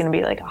there's going to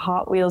be like a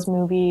Hot Wheels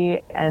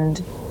movie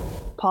and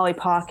Polly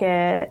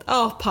Pocket.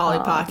 Oh, Polly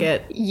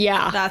Pocket.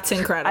 Yeah. That's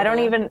incredible. I don't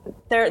even,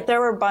 there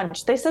were a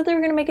bunch. They said they were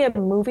going to make a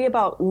movie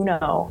about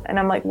Uno. And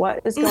I'm like,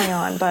 what is going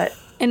on? But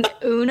an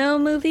Uno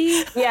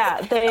movie? Yeah,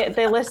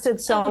 they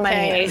listed so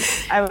many.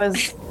 I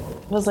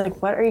was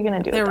like, what are you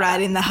going to do? They're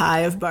riding the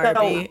high of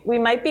Barbie. So we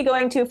might be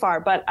going too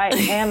far, but I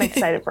am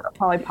excited for a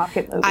Polly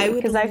Pocket movie.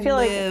 Because I feel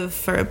like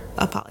for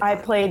a Polly I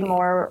Pocket played movie.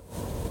 more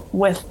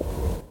with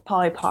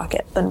Polly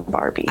Pocket than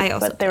Barbie.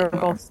 But they were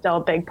both still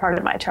a big part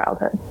of my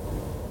childhood.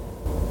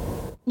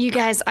 You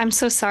guys, I'm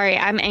so sorry.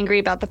 I'm angry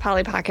about the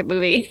Polly Pocket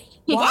movie.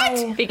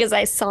 What? Because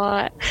I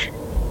saw it.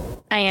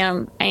 I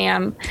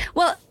am.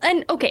 Well,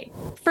 and okay,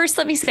 first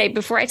let me say,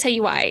 before I tell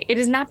you why, it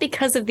is not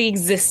because of the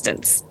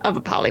existence of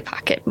a Polly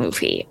Pocket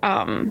movie.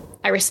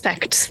 I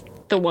respect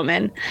the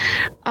woman.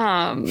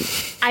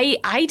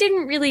 I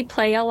didn't really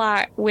play a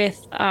lot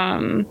with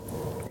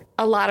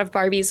a lot of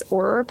Barbies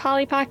or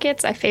Polly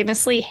Pockets. I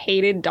famously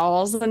hated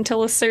dolls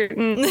until a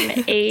certain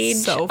age.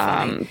 So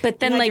funny. But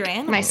then like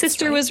animals, my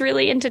sister right? was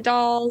really into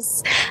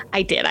dolls.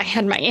 I did. I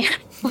had my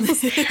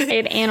animals. I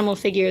had animal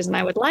figures and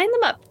I would line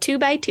them up 2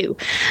 by 2.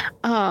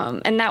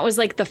 And that was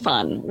like the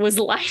fun, was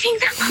lining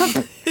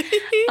them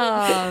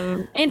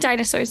up. And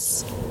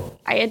dinosaurs.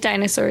 I had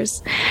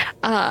dinosaurs.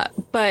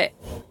 But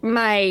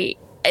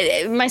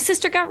my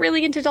sister got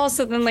really into dolls,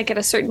 so then like at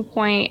a certain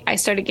point I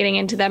started getting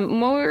into them,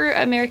 more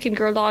American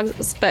Girl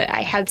dolls, but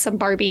I had some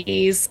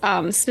Barbies.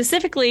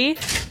 Specifically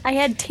I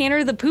had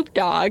Tanner the Poop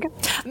Dog.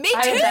 Me too.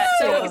 I was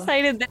So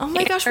excited that Oh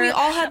my gosh, we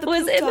all had the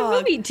was poop in the dog.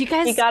 movie. Do you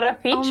guys? He got a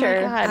Oh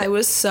feature. my God. I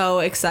was so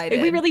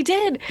excited. We really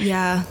did.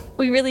 Yeah.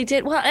 We really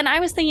did. Well, and I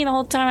was thinking the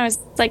whole time, I was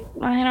like,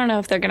 I don't know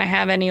if they're gonna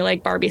have any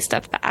like Barbie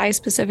stuff that I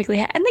specifically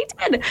had, and they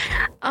did.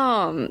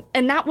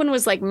 And that one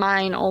was like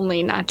mine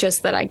only, not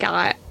just that I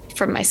got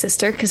from my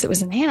sister because it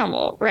was an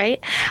animal,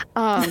 right?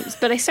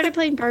 But I started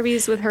playing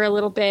Barbies with her a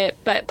little bit.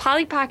 But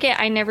Polly Pocket,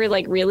 I never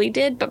like really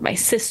did. But my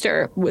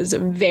sister was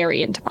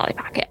very into Polly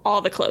Pocket,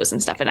 all the clothes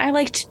and stuff. And I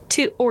liked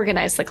to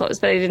organize the clothes,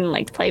 but I didn't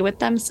like to play with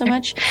them so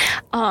much.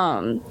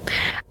 I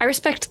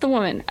respect the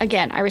woman.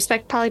 Again, I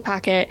respect Polly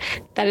Pocket.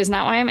 That is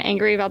not why I'm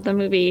angry about the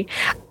movie.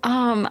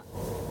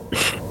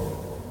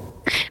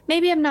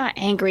 Maybe I'm not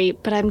angry,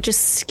 but I'm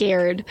just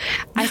scared.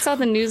 I saw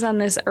the news on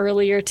this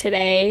earlier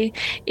today.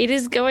 It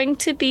is going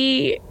to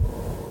be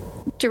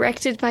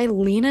directed by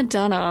Lena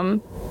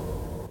Dunham.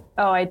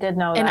 Oh, I did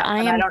know that, and but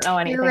I don't know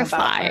anything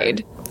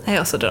terrified. about her. I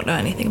also don't know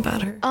anything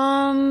about her.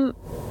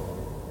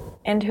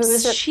 And who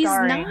is it She's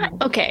starring?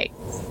 not... Okay.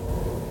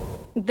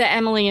 The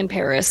Emily in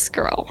Paris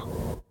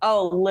girl.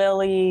 Oh,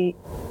 Lily.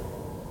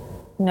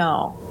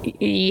 No.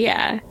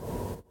 Yeah.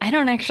 I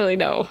don't actually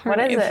know her What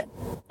is name. it?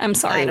 I'm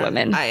sorry,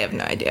 women. I have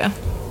no idea.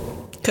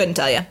 Couldn't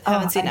tell you.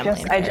 Haven't seen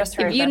Emily. I just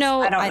heard If you this.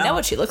 know- I I know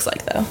what she looks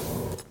like, though.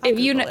 If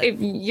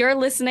you're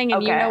listening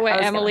and you Okay, know I what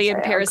was Emily gonna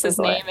in say, I'll Paris's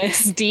Google name it.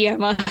 is,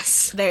 DM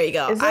us. There you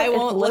go. Is it- I it's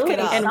won't look Lily it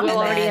up. And we'll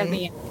already have then-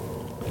 the...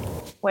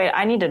 Wait,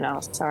 I need to know.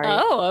 Sorry.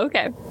 Oh,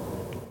 okay.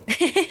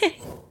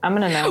 I'm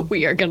going to know.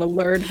 We are going to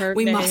learn her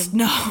We name. must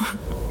know.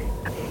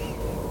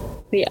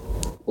 Yeah.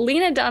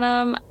 Lena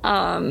Dunham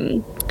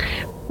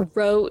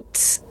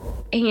wrote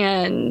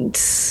and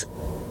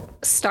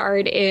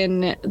starred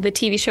in the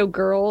TV show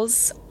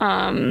Girls,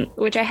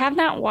 which I have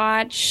not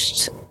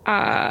watched.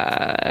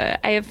 I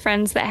have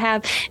friends that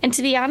have. And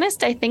to be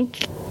honest, I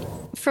think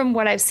from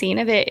what I've seen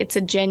of it, it's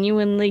a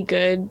genuinely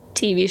good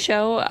TV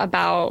show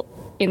about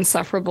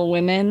insufferable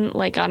women,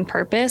 like on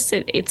purpose.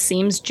 It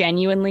seems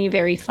genuinely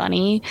very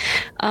funny.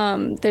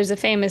 There's a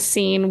famous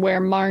scene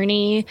where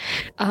Marnie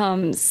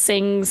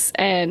sings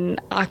an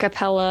a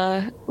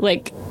cappella,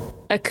 like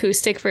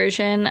acoustic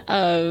version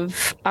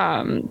of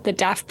the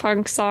Daft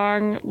Punk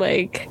song,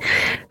 like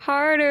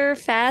harder,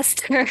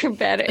 faster,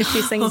 better.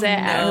 She sings it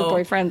at her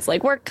boyfriend's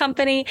like work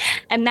company,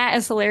 and that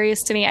is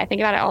hilarious to me. I think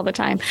about it all the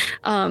time.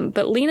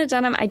 But Lena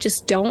Dunham, I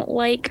just don't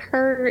like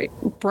her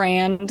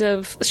brand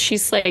of,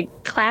 she's like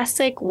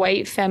classic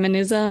white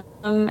feminism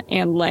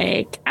and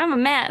like, I'm a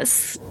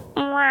mess.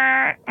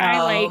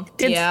 I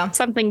did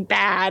something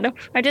bad.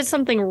 I did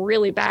something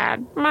really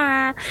bad.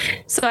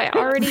 So I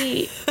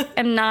already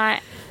am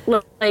not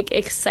like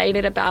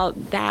excited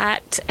about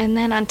that. And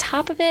then on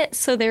top of it,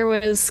 so there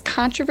was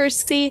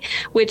controversy,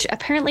 which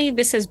apparently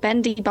this has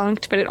been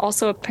debunked, but it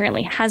also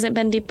apparently hasn't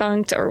been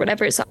debunked or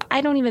whatever. So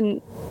I don't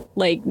even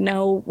like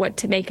know what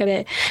to make of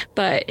it.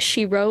 But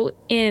she wrote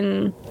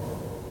in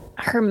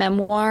her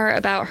memoir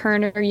about her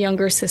and her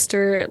younger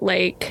sister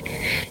like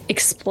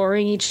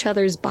exploring each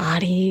other's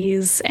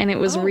bodies, and it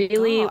was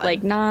really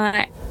like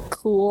not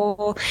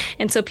cool.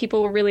 And so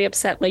people were really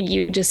upset, like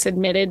you just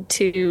admitted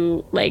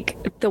to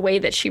like the way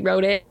that she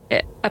wrote it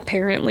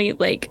apparently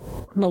like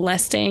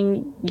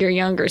molesting your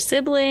younger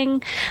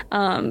sibling,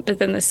 but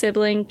then the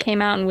sibling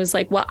came out and was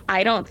like, well,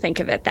 I don't think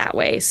of it that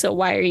way, so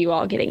why are you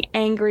all getting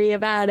angry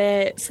about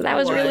it? So that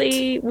was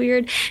really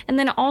weird. And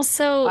then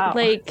also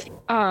like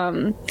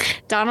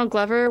Donald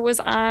Glover was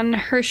on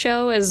her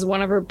show as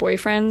one of her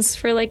boyfriends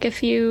for like a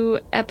few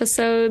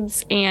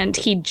episodes, and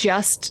he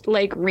just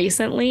like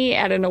recently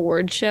at an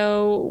award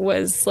show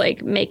was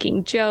like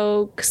making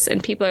jokes,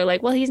 and people are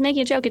like, well, he's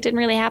making a joke, it didn't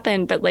really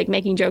happen, but like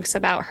making jokes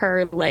about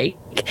her like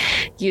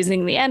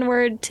using the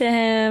N-word to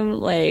him,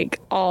 like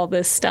all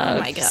this stuff. Oh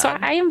my God. So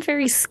I am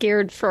very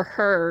scared for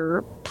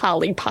her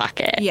Polly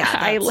Pocket. Yeah,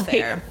 that's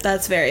fair.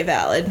 That's very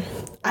valid.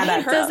 I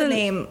had heard the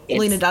name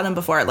Lena Dunham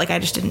before. Like, I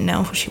just didn't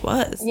know who she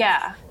was.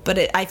 Yeah.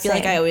 But I feel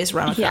like I always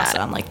run across it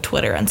on, like,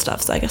 Twitter and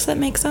stuff. So I guess that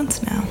makes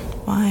sense now.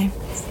 Why?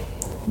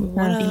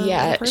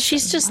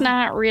 She's just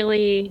not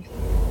really...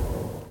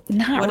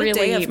 What a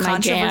day of my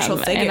controversial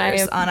jam.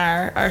 figures on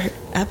our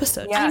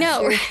episode. Yeah, I know.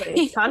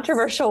 seriously.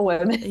 Controversial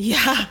women.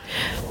 Yeah.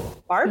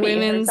 Barbie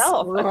Women's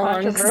herself. a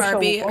controversial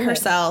Barbie woman.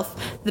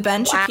 herself. The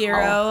Ben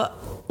Shapiro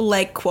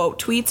like quote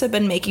tweets have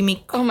been making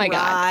me cry my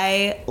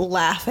God.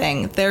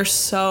 laughing. They're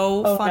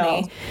so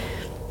funny.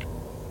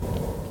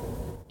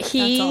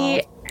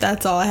 No.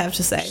 That's all I have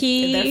to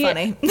say. They're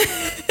funny.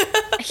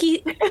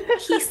 he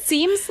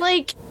seems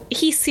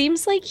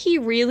like he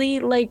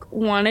really like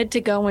wanted to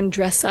go and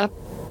dress up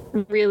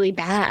really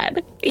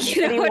bad.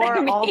 You know He what wore I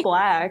mean? all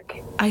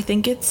black. I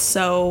think it's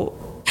so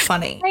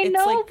funny. I It's,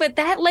 know, like, but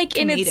that like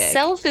in comedic.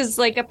 itself is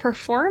like a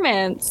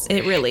performance.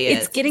 It really is.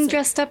 It's getting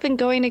dressed up and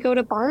going to go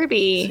to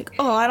Barbie.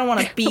 Oh, I don't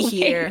want to be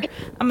here.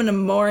 I'm gonna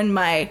mourn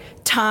my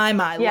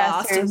time I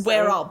lost and seriously.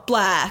 wear all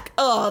black.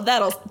 Oh,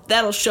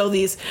 that'll show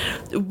these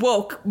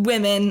woke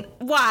women.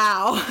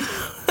 Wow,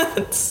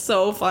 it's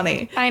so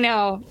funny. I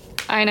know.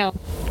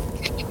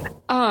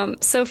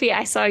 Sophie,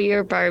 I saw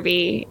your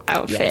Barbie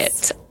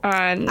outfit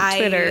on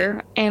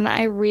Twitter, and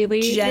I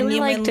really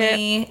liked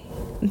it.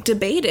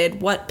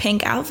 debated what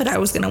pink outfit I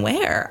was going to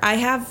wear. I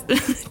have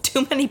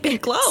too many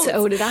pink clothes.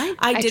 So did I.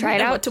 I didn't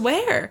know what to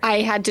wear.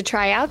 I had to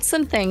try out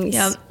some things.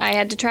 Yep.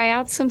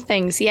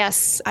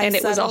 Yes. And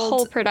it was a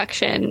whole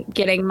production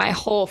getting my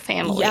whole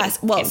family.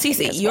 Yes. Well,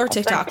 Cece, your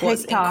TikTok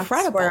was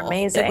incredible. Were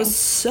amazing. It was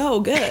so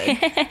good.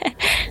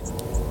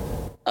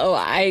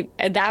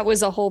 That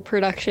was a whole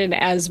production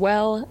as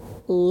well.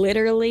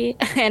 Literally,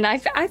 and I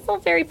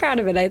felt very proud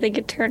of it. I think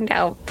it turned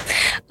out.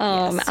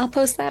 Yes. I'll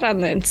post that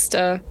on the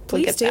Insta.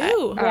 Please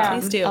do.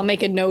 Please do. I'll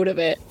make a note of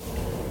it.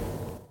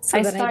 So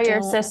I saw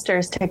your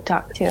sister's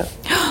TikTok too.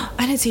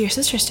 I didn't see your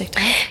sister's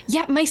TikTok.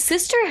 Yeah, my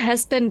sister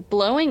has been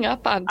blowing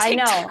up on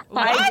TikTok.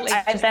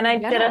 I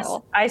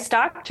know. I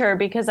stalked her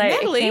because it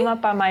came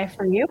up on my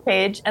For You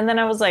page, and then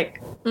I was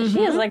like,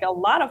 she has like a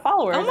lot of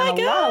followers and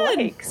a lot of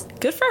likes.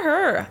 Good for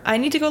her. I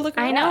need to go look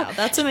her up.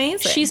 That's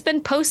amazing. She's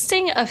been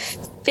posting a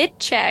fit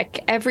check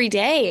every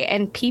day,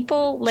 and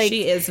people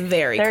she is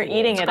very they're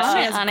eating it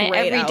on it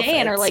every day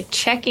and are like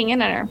checking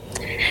in on her.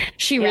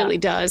 She really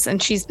does,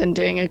 and she's been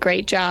doing a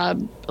great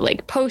job,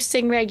 like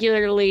posting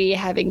regularly,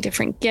 having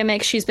different gimmicks.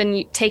 She's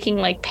been taking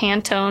like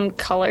Pantone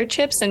color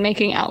chips and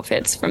making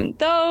outfits from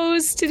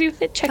those to do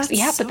fit checks.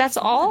 But that's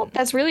all.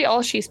 That's really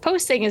all she's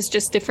posting is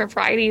just different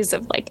varieties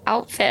of like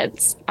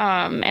outfits.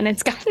 And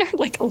it's gotten her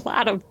like a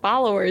lot of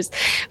followers,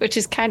 which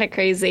is kind of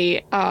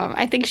crazy.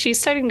 I think she's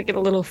starting to get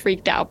a little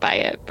freaked out by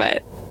it,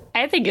 but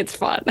I think it's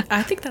fun.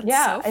 I think that's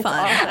so fun.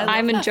 Awesome.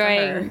 I'm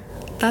enjoying.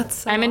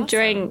 I'm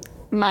enjoying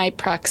my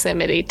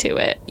proximity to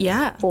it.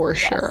 Yeah, for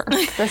sure.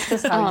 This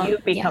is how you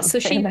become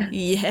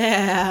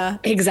famous.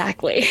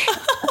 Exactly.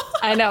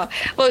 I know.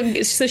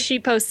 Well, so she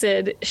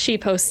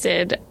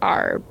posted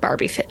our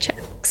Barbie fit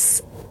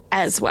checks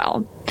as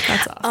well.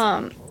 That's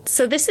awesome.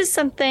 So this is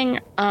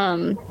something.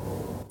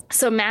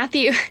 So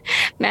Matthew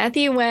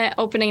went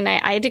opening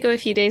night. I had to go a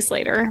few days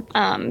later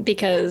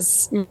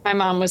because my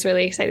mom was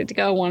really excited to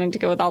go, wanted to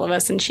go with all of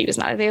us, and she was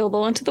not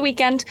available until the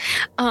weekend.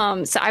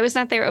 So I was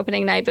not there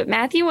opening night, but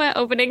Matthew went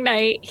opening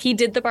night. He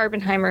did the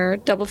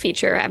Barbenheimer double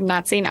feature. I've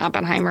not seen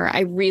Oppenheimer.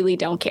 I really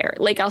don't care.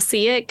 Like, I'll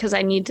see it because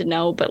I need to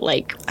know, but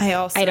like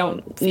I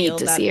don't need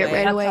to see it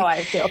right away. That's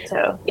how I feel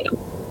too. Yeah.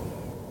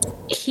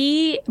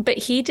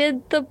 He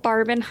did the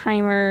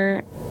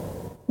Barbenheimer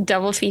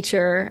double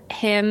feature,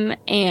 him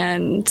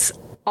and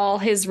all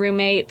his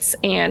roommates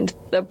and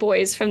the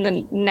boys from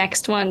the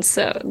next one,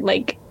 so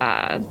like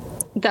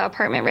the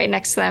apartment right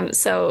next to them.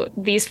 So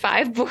these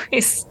 5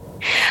 boys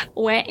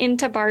went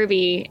into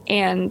Barbie,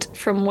 and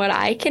from what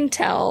I can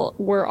tell,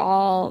 were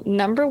all,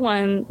 number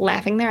 1,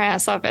 laughing their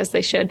ass off, as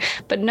they should,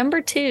 but number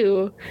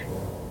 2,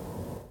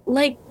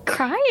 like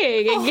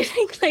crying and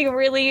getting like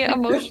really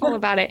emotional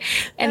about it.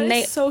 And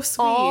they so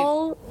sweet.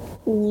 all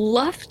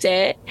loved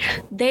it.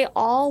 They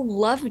all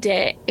loved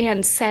it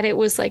and said it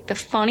was like the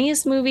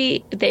funniest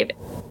movie they've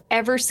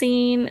ever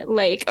seen,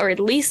 like, or at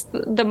least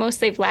the most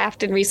they've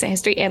laughed in recent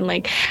history. And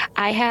like,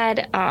 I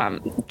had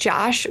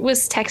Josh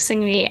was texting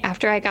me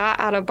after I got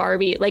out of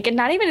Barbie, like, and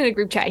not even in a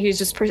group chat. He was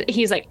just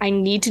he's like, I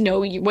need to know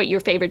what your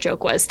favorite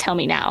joke was. Tell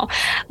me now.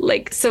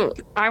 Like, so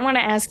I want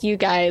to ask you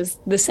guys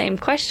the same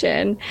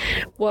question.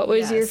 What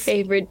was your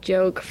favorite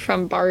joke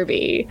from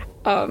Barbie?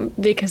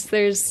 Because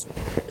there's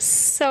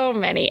so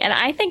many, and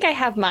I think I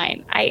have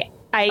mine.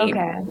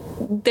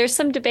 There's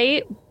some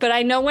debate, but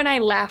I know when I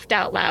laughed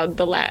out loud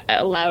the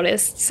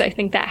loudest, so I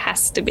think that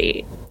has to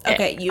be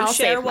okay. it. You I'll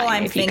share while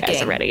I'm if thinking. You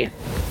guys are ready.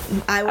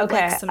 I would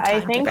like some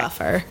time to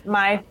buffer.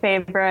 My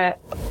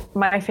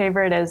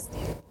favorite is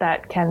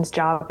that Ken's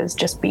job is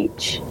just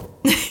beach.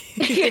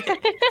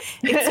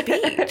 It's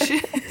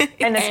beach.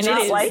 And it's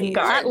not lifeguard.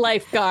 Not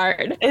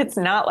lifeguard. It's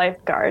not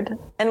lifeguard.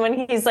 And when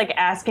he's like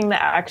asking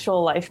the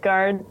actual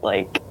lifeguard,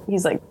 like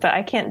he's like, but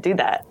I can't do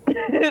that.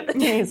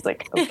 And he's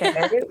like, okay,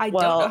 I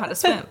don't know how to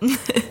swim.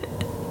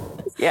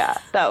 Yeah,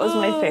 that was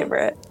my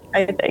favorite,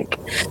 I think.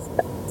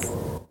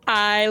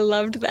 I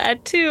loved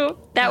that too.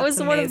 That was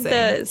one of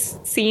the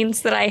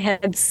scenes that I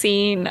had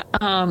seen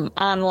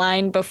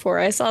online before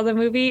I saw the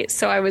movie.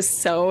 So I was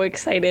so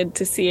excited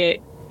to see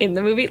it in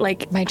the movie.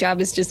 Like, my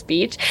job is just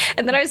beach.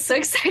 And then I was so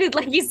excited,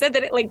 like you said,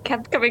 that it like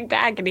kept coming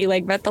back and he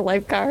like met the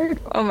lifeguard.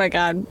 Oh my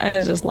God. I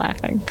was just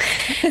laughing.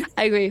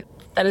 I agree.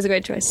 That is a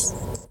great choice.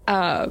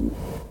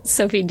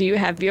 Sophie, do you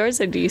have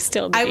yours or do you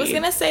still need? I was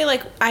going to say,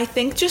 like, I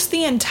think just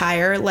the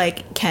entire,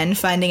 like, Ken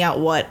finding out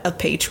what a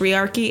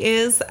patriarchy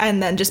is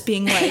and then just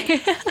being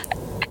like,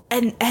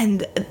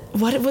 and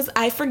what it was,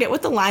 I forget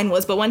what the line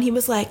was, but when he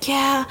was like,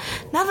 yeah,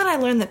 now that I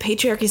learned that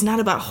patriarchy is not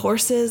about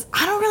horses,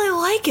 I don't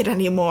really like it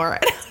anymore.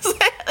 And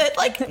it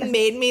like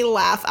made me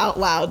laugh out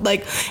loud.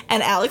 Like,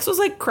 and Alex was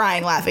like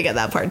crying laughing at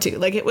that part too.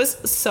 Like, it was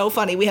so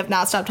funny. We have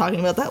not stopped talking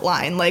about that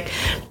line. Like,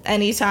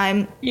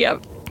 anytime.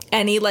 Yep.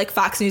 Any like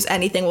Fox News,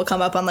 anything will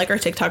come up on like our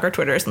TikTok or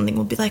Twitter or something.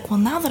 We'll be like, well,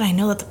 now that I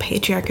know that the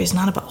patriarchy is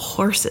not about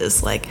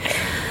horses, like,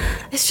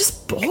 it's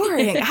just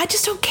boring. I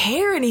just don't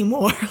care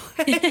anymore.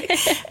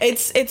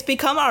 It's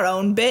become our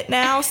own bit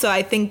now. So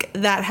I think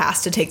that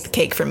has to take the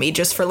cake for me,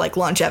 just for like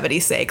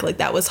longevity's sake. Like,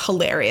 that was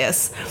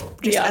hilarious.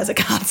 Just as a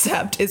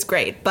concept, it's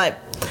great. But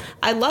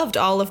I loved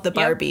all of the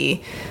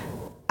Barbie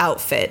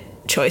outfit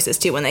choices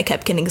too when they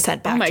kept getting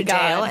sent back to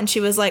jail, and she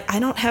was like, I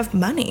don't have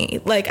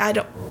money, like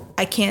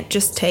I can't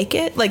just take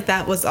it. Like,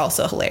 that was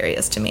also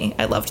hilarious to me.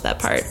 I loved that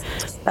part.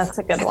 That's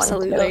a good one.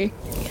 Absolutely.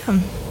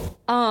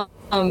 Yeah.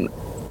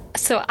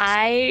 So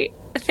I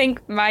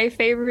think my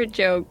favorite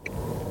joke.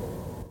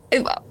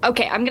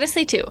 Okay, I'm gonna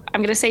say two.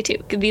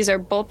 These are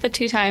both the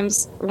two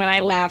times when I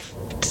laughed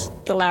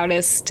the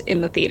loudest in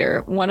the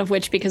theater. One of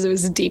which because it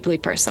was deeply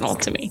personal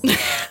to me.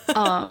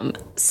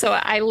 So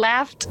I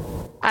laughed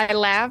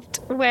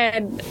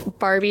when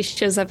Barbie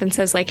shows up and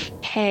says, like,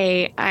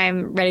 "Hey,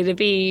 I'm ready to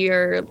be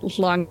your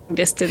long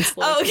distance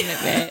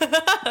commitment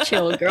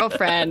chill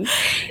girlfriend,"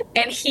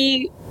 and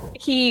he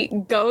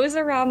goes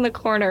around the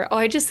corner. Oh,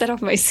 I just set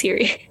off my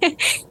Siri.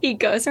 He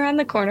goes around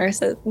the corner,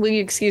 says, "Will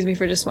you excuse me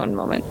for just one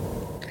moment?"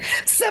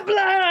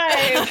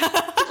 Sublime.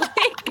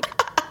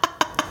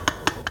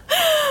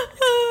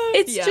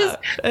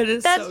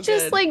 That's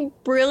just like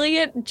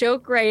brilliant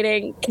joke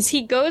writing, because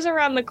he goes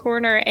around the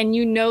corner and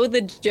you know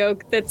the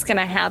joke that's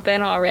gonna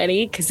happen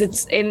already, because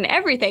it's in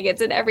everything.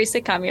 It's in every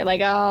sitcom. You're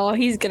like, oh,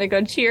 he's gonna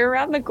go cheer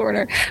around the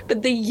corner.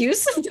 But the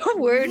use of the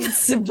word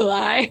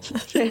sublime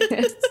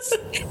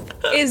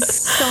is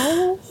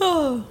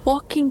so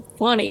fucking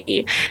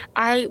funny.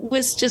 I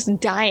was just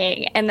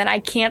dying, and then I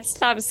can't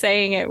stop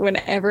saying it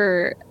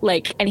whenever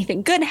like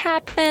anything good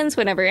happens,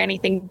 whenever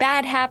anything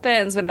bad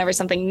happens, whenever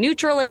something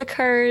neutral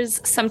occurs.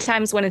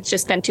 Sometimes when it's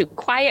just been too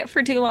quiet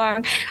for too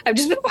long. I've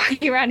just been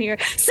walking around here,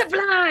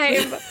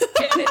 sublime, and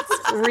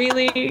it's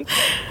really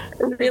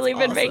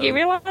been making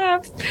me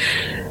laugh.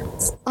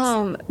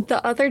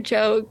 The other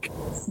joke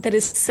that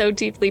is so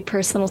deeply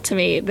personal to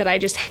me that I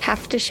just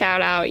have to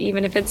shout out,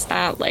 even if it's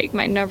not like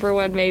my number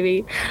one,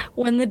 maybe,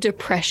 when the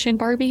Depression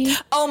Barbie.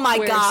 Oh my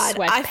God,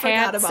 I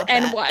forgot about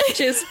that. And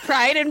watches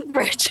Pride and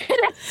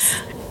Prejudice.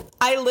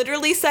 I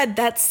literally said,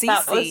 "That's Cece"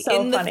 That was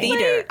so in the funny.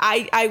 theater.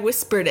 I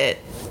whispered it.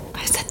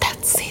 I said,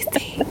 "That's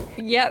Cece."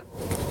 Yep.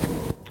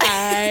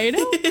 I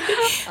know.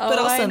 But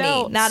also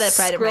me, not at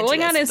Pride and Prejudice.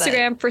 Scrolling on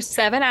Instagram for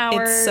 7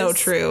 hours. It's so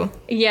true.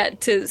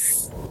 Yet to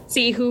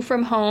see who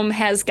from home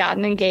has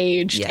gotten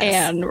engaged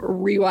and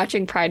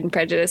rewatching Pride and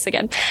Prejudice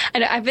again.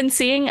 And I've been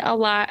seeing a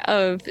lot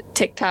of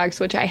TikToks,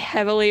 which I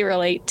heavily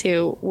relate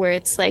to, where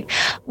it's like,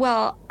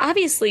 well,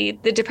 obviously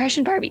the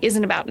Depression Barbie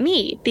isn't about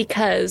me,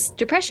 because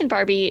Depression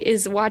Barbie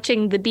is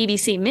watching the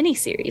BBC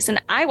miniseries,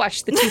 and I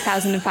watched the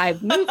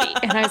 2005 movie.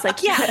 And I was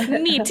like, yeah,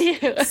 me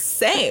too.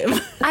 Same.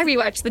 I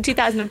rewatched the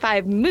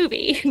 2005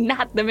 movie,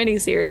 not the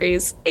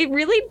miniseries. It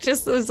really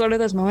just was one of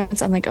those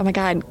moments. I'm like, oh my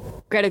God,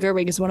 Greta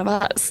Gerwig is one of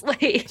us.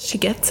 Like, she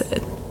gets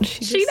it.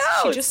 She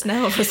knows. She just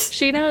knows.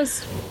 She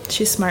knows.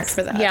 She's smart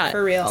for that. Yeah,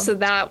 for real. So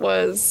that one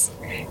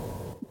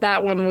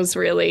was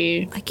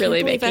really making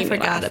me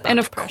laugh. About and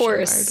of Depression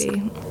course,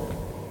 Barbie.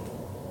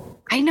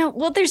 I know.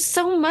 Well, there's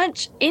so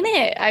much in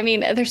it. I mean,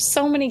 there's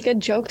so many good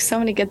jokes, so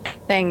many good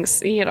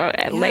things. You know,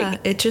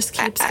 like it just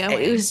keeps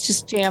going. It was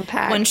just jam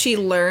packed. When she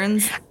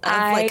learns of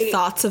like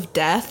thoughts of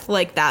death,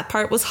 like that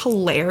part was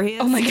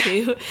hilarious. Oh my God.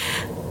 Too.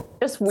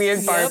 Just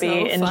weird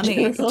Barbie in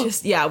general.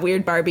 Just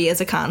weird Barbie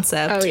as a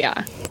concept. Oh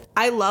yeah.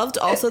 I loved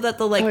also that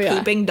the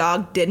pooping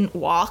dog didn't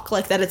walk,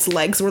 like that its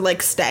legs were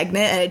like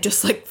stagnant and it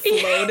just like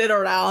floated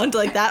around.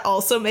 Like that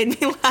also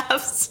made me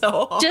laugh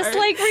so hard. Just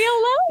like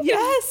real life.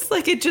 Yes,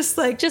 like it just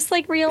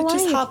like real life. It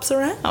just hops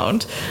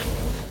around.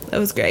 That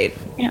was great.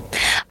 Yeah.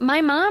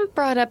 My mom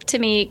brought up to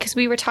me, because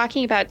we were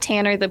talking about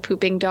Tanner the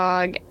pooping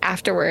dog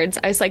afterwards.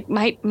 I was like,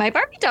 my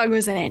Barbie dog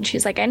was in it. And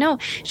she's like, I know.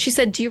 She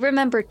said, do you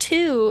remember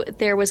too,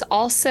 there was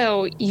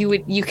also,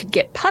 you could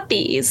get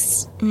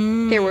puppies.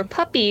 There were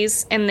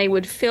puppies and they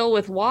would fill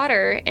with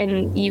water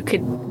and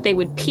they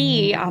would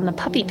pee on the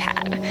puppy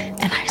pad.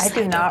 And I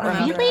do not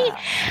remember. Really?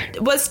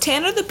 Was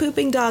Tanner the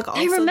pooping dog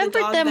also I remembered the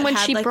dog them that when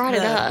had, she like, brought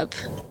it up.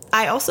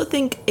 I also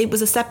think it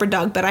was a separate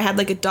dog, but I had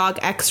like a dog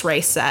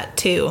x-ray set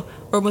too.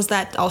 Or was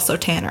that also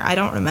Tanner? I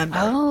don't remember.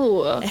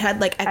 Oh. It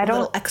had like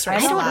little x-ray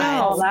slides. I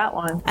don't know that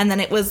one. And then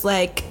it was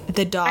like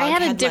the dog I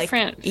had a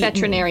different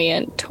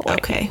veterinarian toy.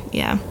 Okay,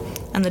 yeah.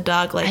 And the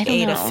dog like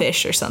ate a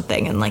fish or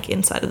something, and like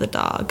inside of the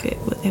dog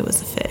it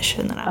was a fish.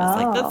 And then I was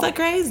like, that's so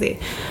crazy.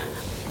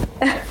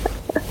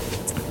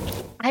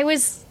 I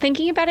was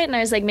thinking about it and I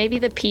was like, maybe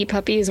the pee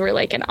puppies were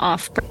like an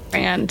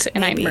off-brand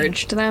and I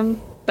merged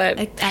them.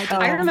 But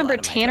I remember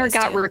Tanner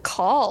got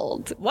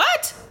recalled.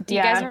 What? Do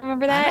you guys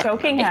remember that?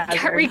 Choking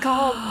hazard. Got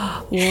recalled.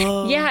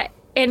 Whoa. Yeah,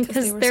 and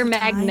because they're so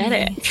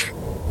magnetic. Tiny.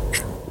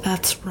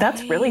 That's right.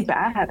 That's really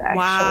bad, actually.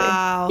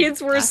 Wow.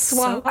 Kids were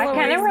swallowing. I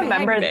kind of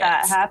remember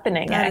that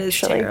happening, That is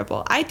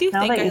terrible. I do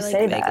think I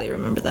like vaguely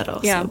remember that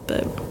also,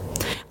 but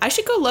I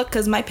should go look,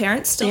 because my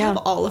parents still have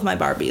all of my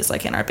Barbies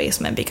like in our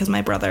basement, because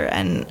my brother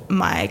and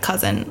my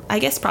cousin, I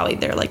guess probably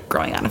they're like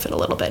growing out of it a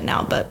little bit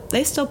now, but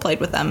they still played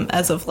with them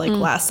as of like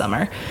last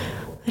summer.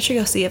 I should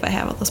go see if I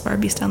have all those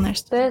Barbies down there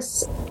still.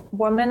 This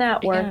woman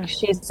at work,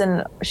 she's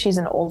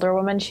an older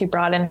woman. She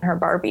brought in her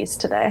Barbies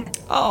today.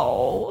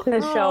 Oh,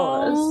 to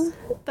show us.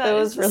 That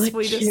was really the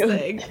sweetest cute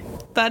thing.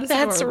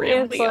 That's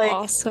really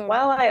awesome.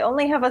 Well, I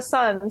only have a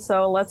son,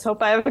 so let's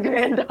hope I have a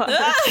granddaughter.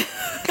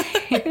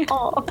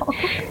 Oh.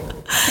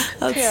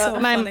 That's so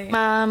My funny.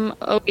 mom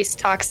always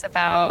talks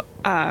about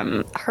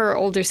her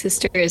older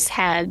sisters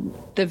had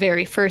the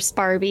very first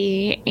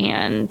Barbie,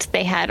 and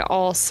they had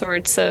all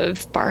sorts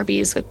of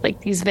Barbies with like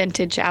these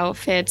vintage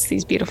outfits,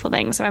 these beautiful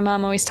things. My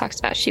mom always talks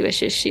about she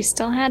wishes she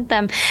still had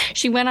them.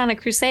 She went on a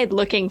crusade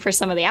looking for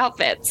some of the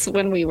outfits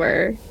when we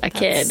were a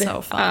kid.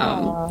 so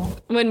fun.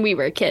 When we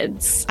were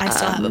kids. I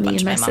still have a me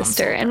bunch and of my my mom's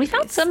sister, old and we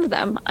found Barbies. some of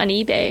them on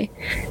eBay.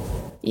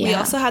 Yeah. We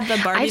also had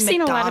the Barbie I've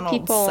seen a lot of McDonald's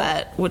people.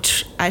 set,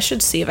 which I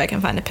should see if I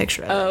can find a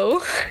picture of it, Oh,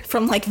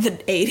 from like the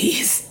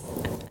 80s.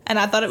 And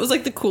I thought it was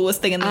like the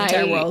coolest thing in the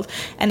entire world.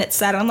 And it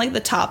sat on like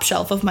the top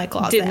shelf of my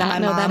closet. Did not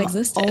and my know that mom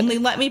existed. only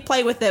let me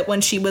play with it when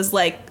she was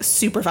like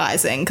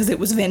supervising because it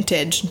was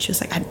vintage. And she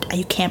was like,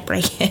 you can't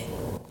break it.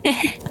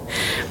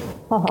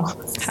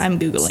 I'm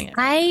Googling it.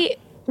 I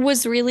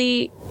was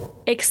really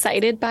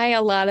excited by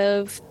a lot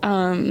of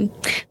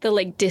the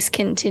like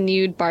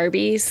discontinued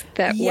Barbies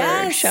that were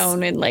Yes.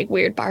 shown in like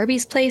Weird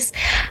Barbie's place,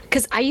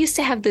 because I used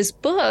to have this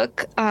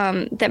book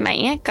that my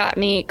aunt got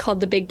me called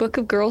The Big Book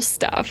of Girl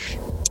Stuff.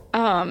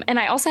 And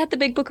I also had the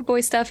Big Book of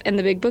Boy Stuff and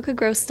the Big Book of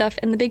Gross Stuff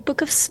and the Big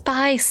Book of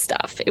Spy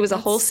Stuff. It was a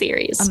whole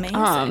series.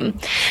 amazing.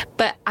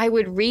 But I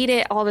would read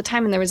it all the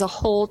time, and there was a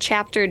whole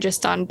chapter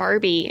just on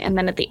Barbie. And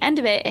then at the end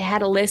of it, it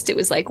had a list. It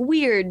was like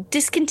weird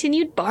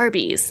discontinued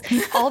Barbies,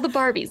 all the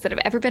Barbies that have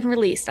ever been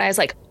released. I was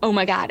like, oh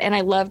my God. And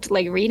I loved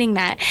like reading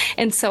that.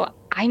 And so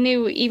I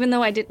knew, even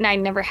though I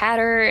never had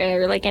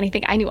her or like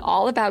anything, I knew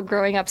all about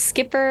Growing Up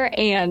Skipper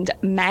and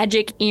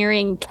Magic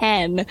Earring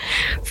Ken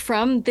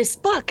from this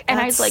book. And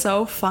I was like,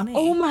 so funny.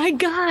 oh my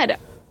God.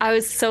 I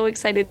was so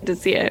excited to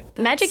see it.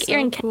 Magic so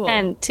Earring cool.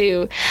 Ken,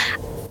 too.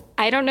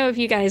 I don't know if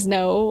you guys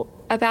know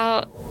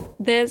about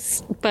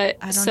this, but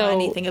I don't know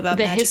anything about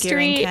the Magic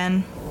history.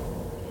 Earring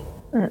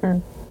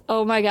Ken.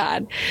 Oh my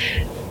God.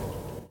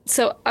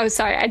 So, oh,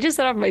 sorry, I just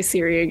set off my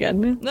Siri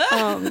again.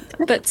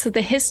 But so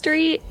the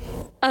history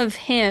of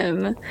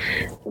him,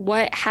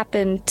 what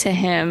happened to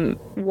him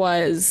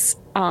was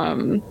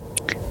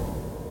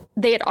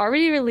they had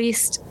already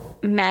released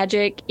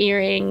Magic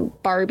Earring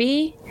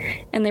Barbie,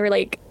 and they were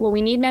like, well,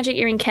 we need Magic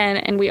Earring Ken,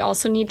 and we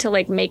also need to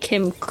like make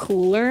him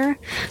cooler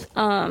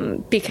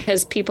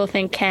because people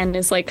think Ken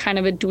is like kind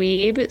of a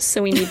dweeb,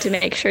 so we need to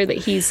make sure that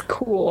he's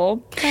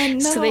cool. I know.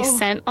 So they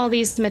sent all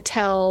these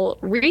Mattel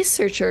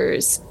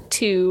researchers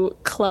to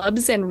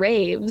clubs and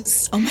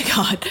raves Oh my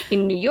God.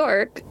 in New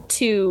York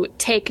to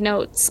take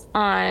notes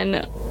on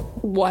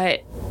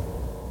what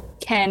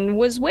Ken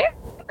was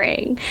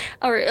wearing,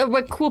 or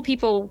what cool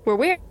people were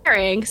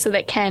wearing, so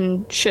that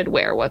Ken should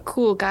wear what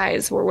cool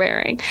guys were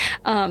wearing.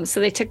 So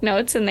they took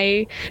notes and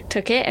they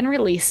took it and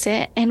released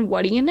it. And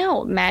what do you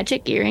know?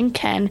 Magic Earring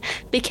Ken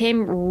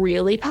became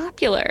really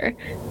popular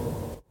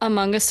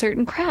among a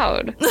certain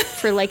crowd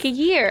for like a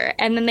year.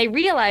 And then they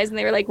realized, and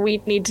they were like, we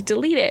need to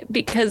delete it,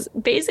 because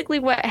basically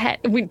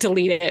we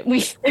delete it.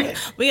 We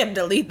We gotta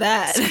delete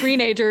that.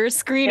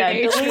 screenagers, Yeah,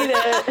 delete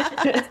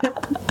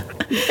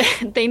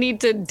it. they need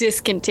to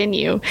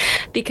discontinue,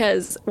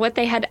 because what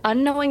they had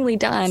unknowingly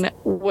done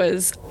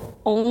was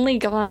only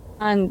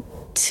gone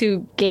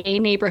to gay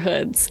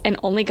neighborhoods and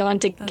only gone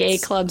to gay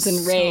clubs and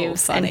so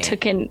raves funny.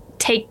 and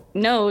take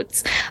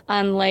notes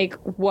on like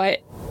what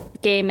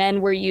gay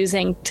men were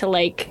using to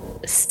like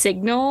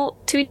signal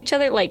to each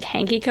other, like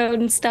hanky code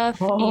and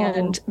stuff.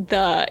 And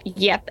the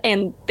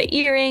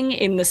earring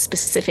in the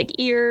specific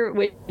ear,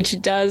 which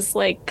does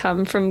like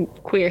come from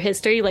queer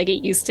history. Like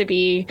it used to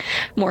be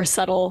more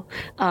subtle,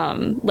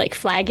 like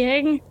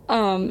flagging.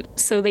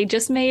 So they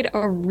just made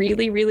a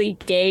really, really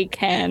gay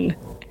Ken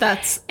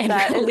That and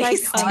is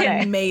released iconic.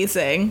 it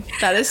amazing.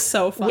 That is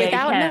so funny.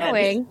 without Ken.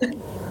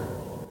 knowing.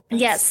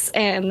 Yes,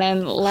 and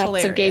then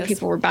lots of gay hilarious.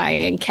 people were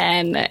buying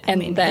Ken, and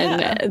mean, then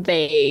yeah.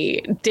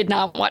 they did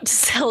not want to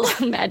sell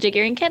Magic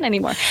Earring Ken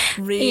anymore.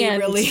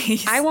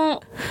 Re-release. I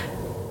won't.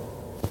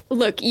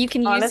 Look, you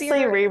can Honestly, use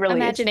your re-release.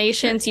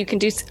 imaginations. You can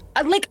do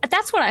like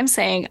that's what I'm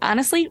saying.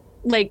 Honestly,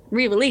 like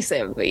re-release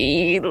it.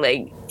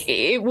 Like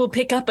it will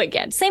pick up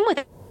again. Same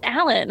with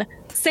Alan.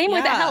 Same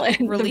with Yeah, Alan.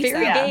 The release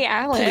very that. gay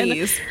Alan.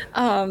 Please.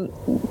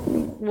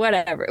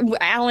 Whatever.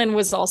 Alan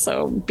was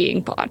also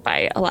being bought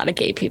by a lot of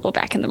gay people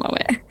back in the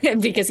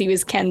moment because he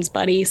was Ken's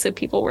buddy. So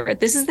people were,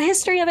 this is the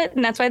history of it,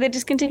 and that's why they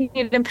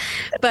discontinued him.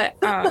 But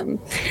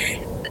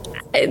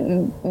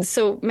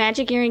so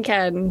Magic Earring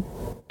Ken,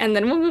 and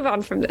then we'll move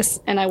on from this,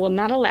 and I will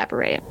not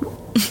elaborate.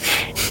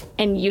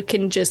 And you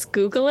can just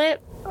Google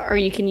it, or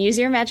you can use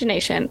your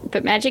imagination.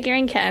 But Magic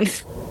Earring Ken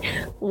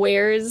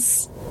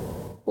wears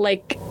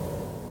like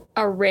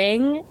a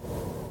ring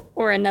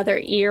or another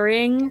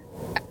earring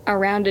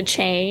around a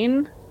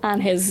chain on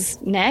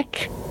his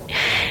neck,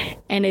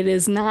 and it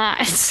is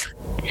not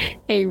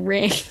a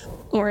ring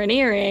or an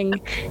earring.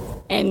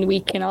 And we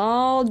can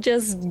all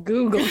just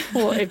Google.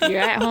 If you're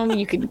at home,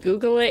 you can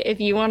Google it if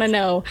you want to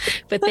know.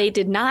 But they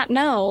did not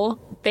know.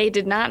 They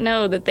did not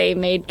know that they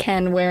made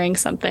Ken wearing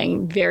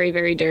something very,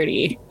 very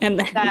dirty, and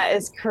then That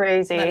is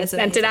crazy. That is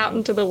sent it out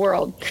into the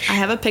world. I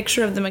have a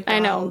picture of the I know.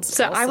 McDonald's.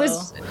 So I was.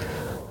 also.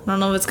 I don't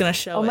know if it's gonna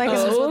show. Oh my This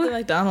is God. what the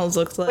McDonald's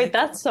looks like. Wait,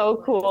 that's so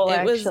cool.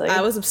 Actually,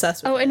 I was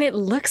obsessed with Oh, it. and it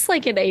looks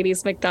like an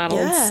 80s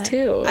McDonald's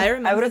too. I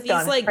remember I would've these,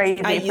 gone like,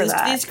 crazy I for used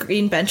that. these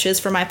green benches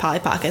for my Polly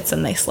Pockets,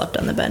 and they slept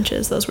on the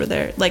benches. Those were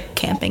their, like,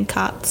 camping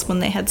cots when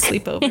they had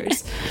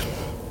sleepovers.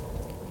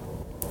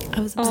 I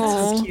was obsessed.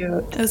 Aw.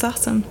 cute. It was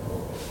awesome.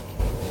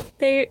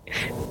 They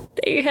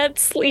had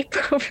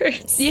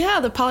sleepovers. Yeah,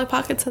 the Polly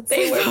Pockets had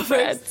They were sleepovers.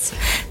 friends.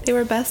 They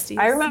were besties.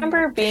 I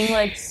remember being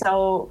like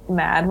so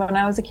mad when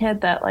I was a kid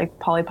that like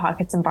Polly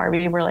Pockets and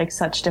Barbie were like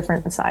such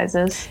different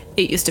sizes.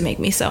 It used to make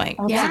me so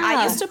angry. Yeah.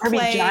 I used to Barbie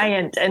play.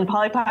 giant and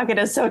Polly Pocket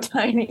is so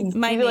tiny.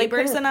 My You, like,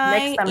 neighbors couldn't and I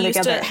mix them used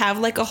together. to have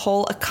like a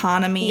whole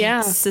economy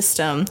Yeah.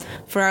 system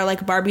for our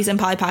like Barbies and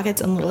Polly Pockets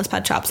and Littlest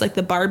Pet Shops. Like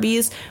the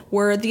Barbies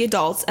were the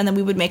adults, and then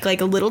we would make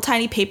like a little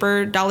tiny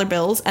paper dollar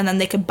bills, and then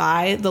they could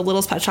buy the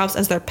Littlest Pet Shops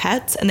as their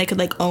pets, and they could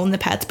like own the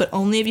pets, but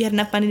only if you had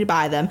enough money to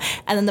buy them.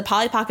 And then the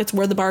Polly Pockets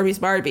were the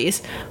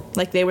Barbies,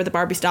 like they were the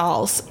Barbie's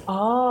dolls.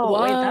 Oh,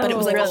 wait, Whoa. that But it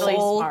was like really a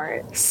whole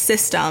smart.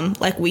 system.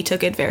 Like we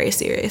took it very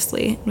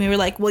seriously. We were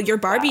like, well, your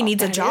Barbie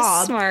needs a that is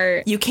job.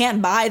 smart. You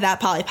can't buy that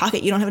Polly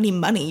Pocket. You don't have any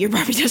money. Your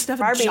Barbie doesn't have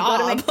Barbie, a job.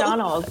 go to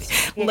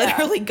McDonald's. Yeah.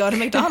 Literally go to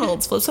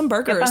McDonald's, flip some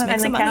burgers, behind make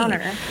the some money.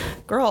 counter.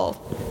 Girl.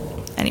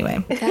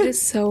 Anyway, That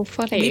is so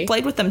funny. we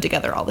played with them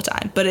together all the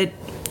time, but it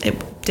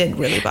did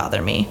really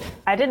bother me.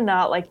 I did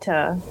not like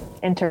to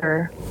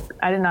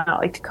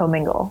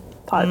commingle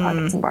Polly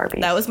Pockets and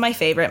Barbie. That was my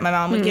favorite. My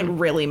mom would get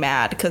really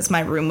mad because my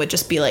room would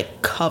just be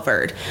like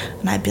covered,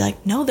 and I'd be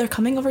like, no, they're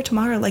coming over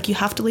tomorrow. Like, you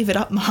have to leave it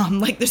up, Mom.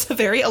 Like, there's a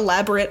very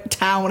elaborate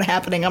town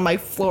happening on my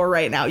floor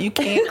right now. You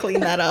can't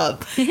clean that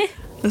up.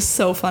 It's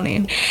so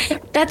funny.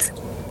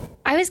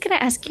 I was going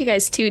to ask you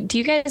guys too. Do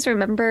you guys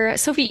remember,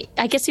 Sophie?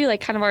 I guess you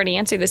like kind of already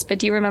answered this, but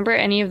do you remember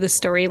any of the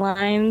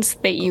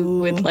storylines that you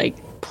would like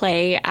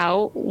play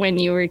out when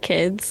you were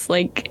kids?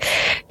 Like,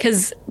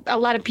 because a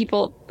lot of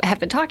people have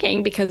been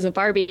talking because of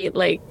Barbie.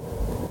 Like,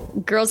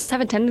 girls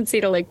have a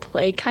tendency to like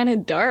play kind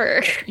of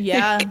dark.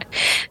 Yeah.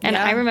 And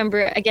Yeah. I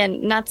remember,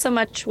 again, not so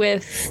much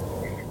with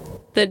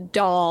the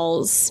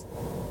dolls,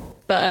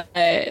 but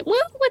well,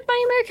 with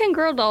my American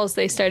Girl dolls,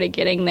 they started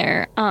getting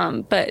there.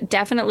 But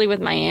definitely with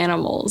my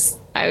animals,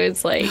 I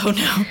was like, Oh,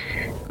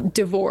 no.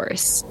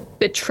 divorce,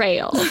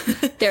 betrayal.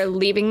 They're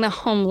leaving the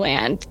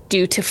homeland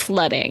due to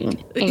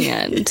flooding,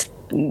 and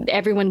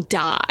everyone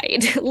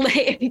died.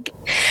 Like,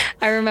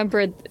 I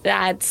remember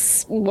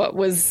that's what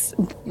was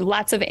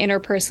lots of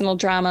interpersonal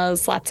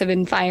dramas, lots of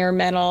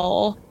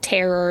environmental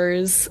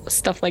terrors,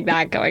 stuff like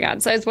that going on.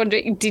 So I was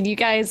wondering, did you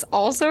guys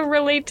also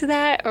relate to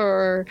that,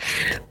 or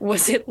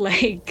was it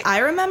like I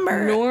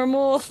remember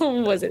normal?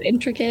 Was it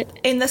intricate?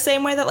 in the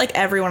same way that like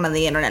everyone on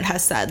the internet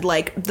has said,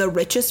 like the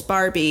richest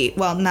Barbie,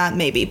 well, not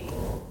maybe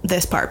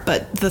this part,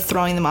 but the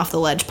throwing them off the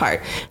ledge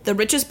part. The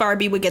richest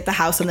Barbie would get the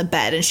house and the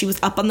bed, and she was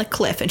up on the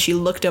cliff, and she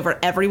looked over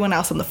at everyone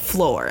else on the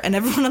floor, and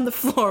everyone on the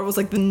floor was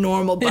like the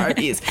normal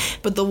Barbies,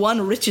 but the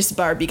one richest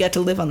Barbie got to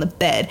live on the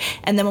bed.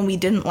 And then when we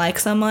didn't like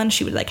someone,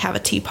 she would like have a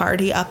tea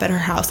party up at her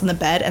house on the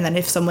bed, and then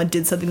if someone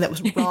did something that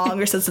was wrong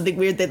or said something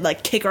weird, they'd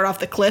like kick her off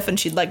the cliff, and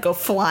she'd like go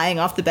flying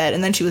off the bed,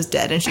 and then she was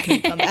dead, and she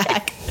couldn't come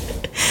back.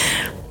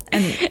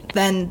 And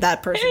then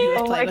that person who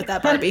was playing with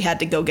that Barbie had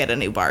to go get a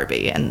new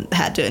Barbie and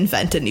had to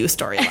invent a new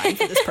storyline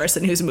for this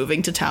person who's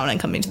moving to town and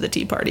coming to the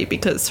tea party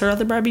because her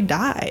other Barbie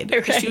died.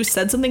 Okay. She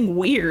said something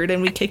weird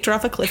and we kicked her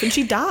off a cliff and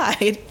she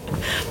died.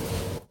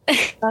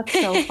 That's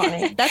so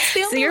funny. That's the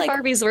only So your like,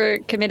 Barbies were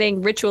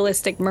committing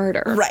ritualistic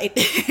murder right.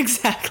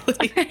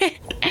 Exactly.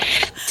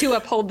 to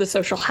uphold the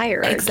social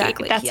hierarchy.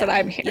 Exactly. That's yeah. what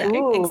I'm hearing. Yeah,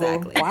 Ooh,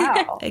 exactly.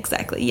 wow.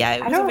 Exactly. Yeah,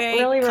 it was don't a very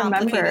really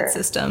complicated remember.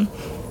 system.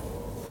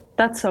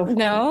 That's so funny.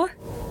 No?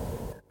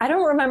 I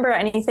don't remember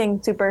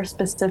anything super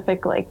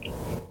specific like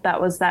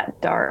that was that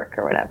dark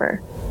or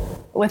whatever.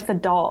 With the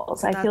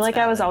dolls, I That's feel like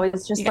I was valid.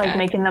 always just Yeah. like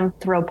making them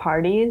throw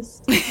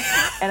parties,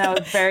 and I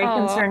was very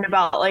Aw. concerned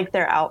about like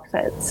their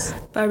outfits.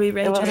 Barbie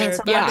It wasn't Rager.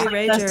 so Yeah. much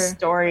Barbie like the Rager.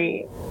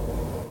 story.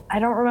 I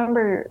don't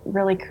remember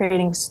really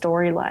creating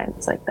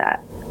storylines like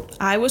that.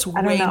 I was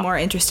don't way know. more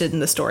interested in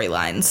the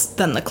storylines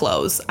than the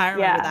clothes. I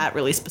remember Yeah. that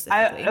really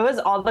specifically. It was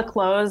all the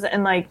clothes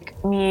and like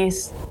me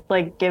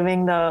like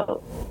giving the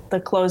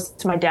clothes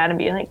to my dad and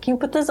being like, "Can you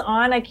put this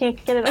on? I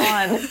can't get it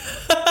on."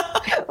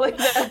 Like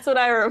that's what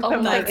I remember.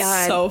 Oh my That's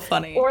God. so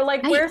funny. Or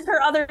like, where's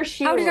her other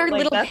shoe? How did our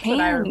like, little that's what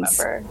I hands-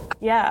 remember.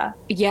 Yeah,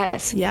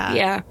 Yes. yeah,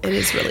 Yeah. it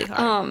is really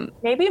hard.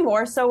 maybe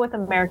more so with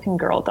American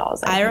Girl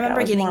dolls. I think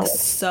remember was getting more, like,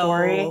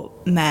 story so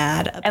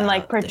mad about and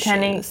like the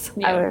pretending. shoes.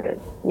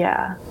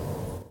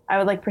 I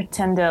would like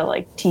pretend to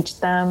like teach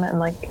them and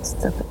like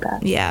stuff like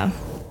that. Yeah,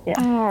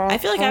 Yeah. I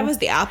feel like I was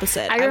the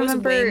opposite. I I was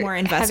remember way more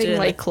invested having in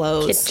like the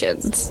clothes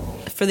kitchens.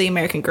 for the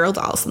American Girl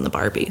dolls than the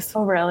Barbies.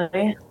 Oh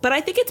really? But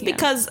I think it's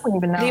because don't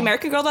even know. the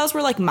American Girl dolls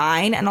were like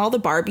mine, and all the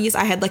Barbies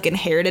I had like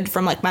inherited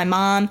from like my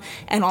mom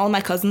and all of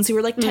my cousins who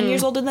were like 10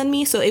 years older than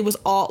me. So it was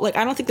all like,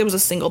 I don't think there was a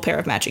single pair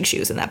of matching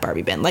shoes in that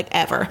Barbie bin, like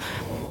ever.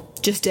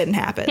 Just didn't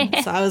happen.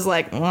 So I was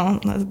like, well,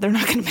 they're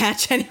not going to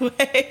match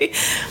anyway.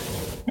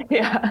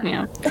 Yeah.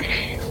 Yeah.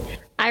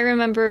 I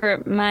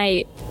remember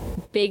my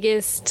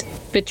biggest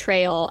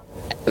betrayal,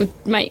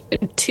 my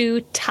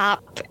two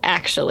top,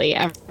 actually,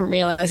 I'm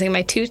realizing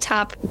my two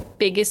top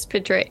biggest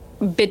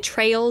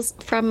betrayals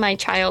from my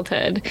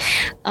childhood,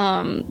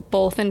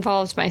 both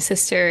involved my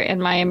sister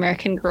and my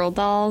American Girl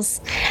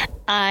dolls.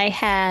 I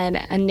had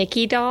a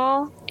Nikki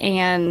doll,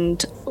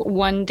 and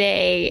one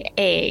day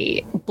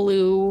a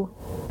blue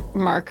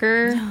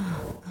marker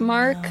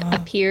mark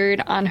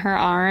appeared on her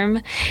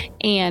arm,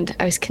 and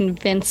I was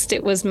convinced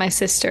it was my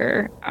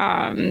sister,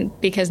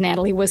 because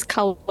Natalie was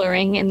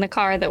coloring in the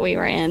car that we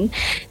were in,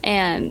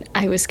 and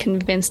I was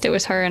convinced it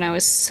was her, and I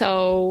was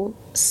so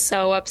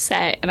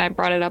upset, and I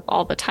brought it up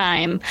all the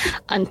time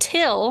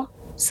until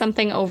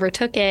something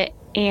overtook it.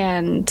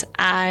 And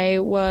I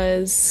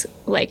was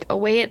like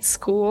away at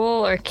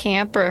school or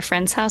camp or a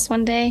friend's house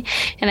one day,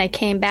 and I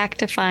came back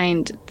to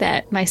find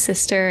that my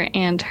sister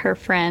and her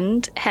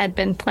friend had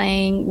been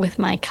playing with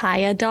my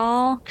Kaya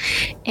doll,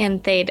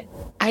 and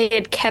I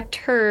had kept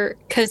her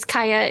because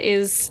Kaya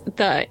is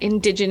the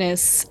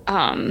indigenous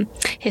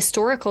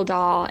historical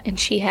doll, and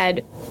she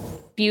had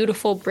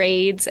beautiful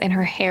braids and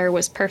her hair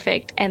was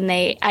perfect, and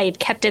I had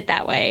kept it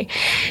that way,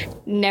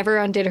 never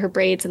undid her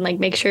braids and like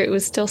make sure it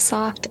was still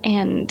soft,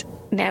 and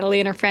Natalie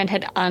and her friend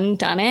had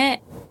undone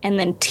it and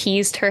then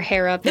teased her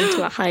hair up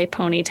into a high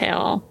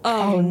ponytail.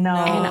 Oh no.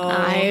 And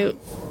I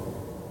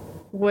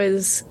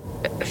was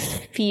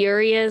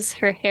furious.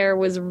 Her hair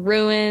was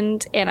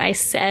ruined, and I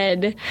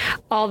said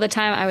all the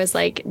time, I was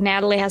like,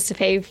 Natalie has to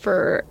pay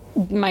for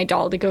my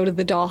doll to go to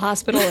the doll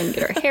hospital and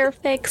get her hair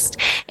fixed.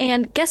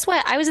 And guess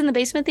what? I was in the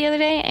basement the other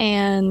day,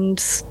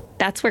 and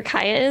that's where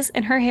Kaya is,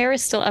 and her hair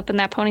is still up in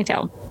that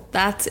ponytail.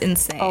 That's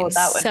insane. Oh,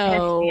 that would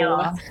piss me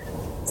off.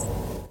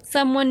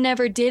 Someone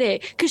never did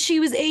it because she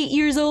was 8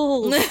 years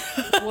old.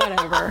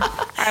 Whatever.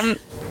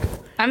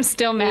 I'm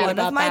still mad One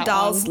about of my that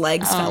doll's one.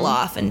 legs fell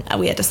off, and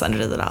we had to send her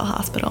to the doll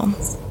hospital.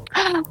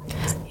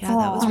 Yeah,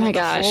 that was Oh my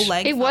the whole gosh.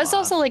 leg It was fell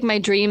also off. like my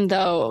dream,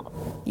 though,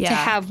 to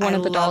have one I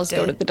of the dolls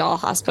loved go to it. the doll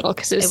hospital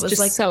because it was just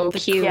like so the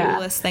cute.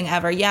 coolest thing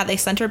ever. Yeah, they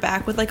sent her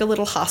back with like a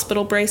little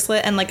hospital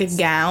bracelet and like a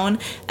gown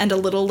and a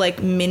little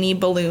like mini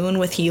balloon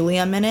with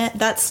helium in it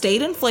that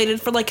stayed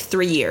inflated for like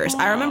 3 years.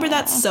 I remember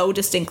that so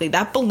distinctly.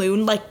 That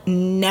balloon like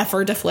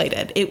never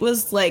deflated. It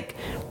was like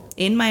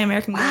in my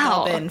American Girl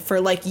doll bin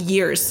for like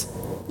years.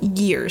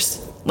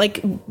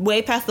 Like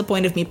way past the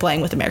point of me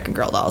playing with American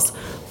Girl dolls,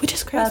 which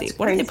is crazy. That's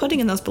What are they crazy. putting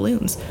in those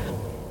balloons?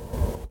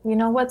 You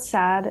know what's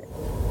sad?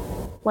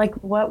 Like,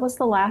 what was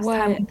the last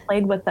time you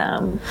played with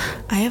them?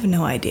 I have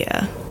no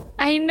idea.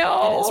 I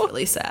know. It's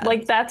really sad.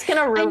 Like, that's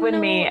gonna ruin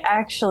me,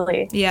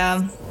 actually.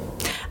 Yeah.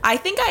 I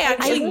think I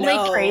actually Isn't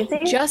know. it crazy?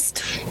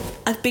 Just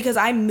Because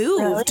I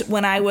moved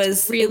when I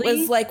was it Really?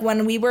 was like when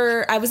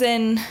I was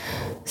in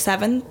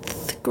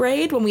 7th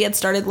grade when we had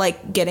started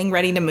like getting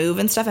ready to move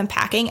and stuff and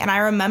packing, and I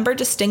remember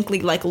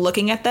distinctly like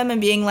looking at them and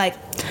being like,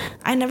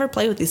 I never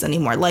play with these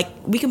anymore. Like,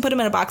 we can put them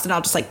in a box and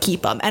I'll just like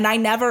keep them. And I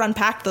never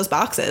unpacked those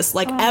boxes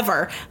like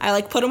ever. I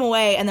like put them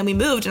away, and then we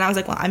moved, and I was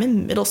like, well, I'm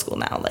in middle school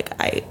now. Like,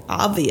 I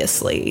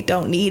obviously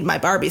don't need my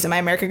Barbies and my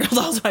American Girl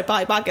dolls in my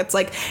Polly Pockets.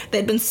 Like,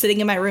 they'd been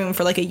sitting in my room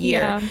for like a year.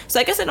 Yeah. So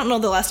I guess I don't know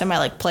the last time I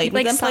like played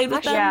with them, in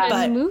but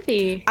the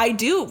movie. I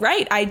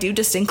do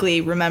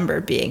distinctly remember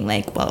being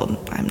like, well,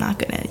 I'm not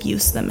gonna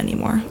use them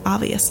anymore,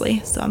 obviously,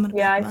 so I'm gonna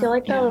Yeah, pick I them feel up.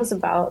 like that was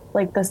about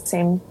like the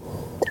same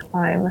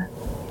time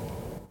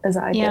as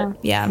I did.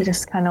 Yeah. You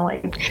just kind of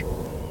like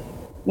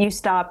you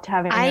stopped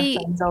having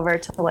your friends over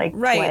to like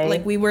play,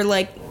 like we were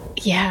like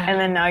and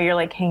then now you're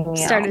like hanging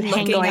Started out,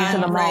 hanging going out,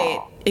 to the mall. right,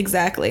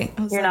 exactly.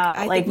 I was You're like, not,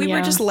 I like, think we were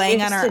yeah. just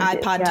laying on our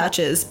Interested, iPod yeah.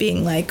 touches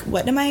being like,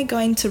 what am I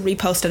going to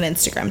repost on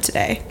Instagram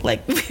today?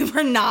 Like, we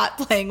were not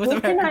playing with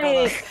Who can American Girl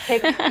I dolls.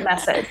 pick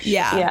message?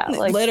 Yeah,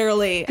 like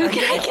literally. I'm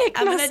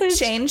gonna message?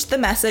 change the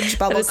message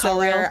bubble is so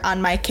color real.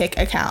 on my Kik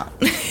account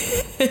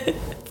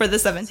for the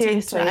 17th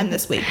Seriously. time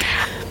this week.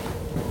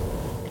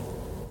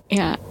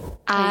 Yeah.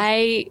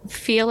 I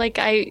feel like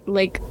I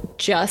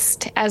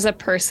just as a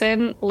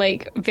person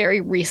very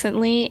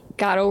recently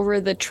got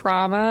over the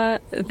trauma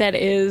that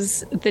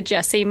is the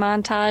Jessie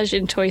montage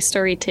in Toy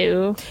Story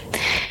 2.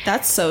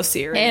 That's so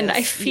serious. And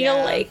I feel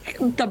Yeah. like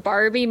the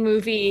Barbie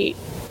movie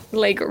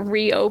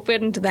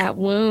reopened that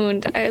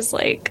wound. I was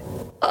like,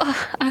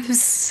 oh, I'm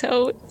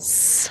so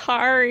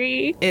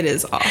sorry It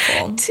is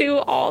awful. to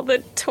all the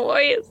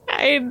toys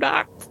I'm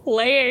not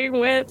playing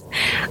with.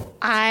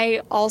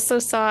 I also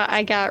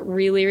I got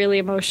really, really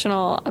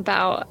emotional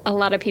about a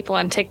lot of people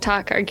on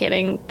TikTok are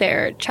getting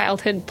their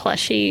childhood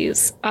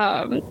plushies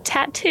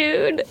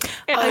tattooed.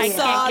 And I I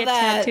saw can't get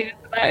that. tattoos.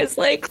 And I was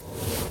like,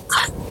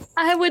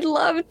 I would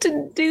love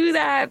to do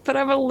that, but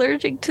I'm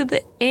allergic to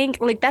the ink.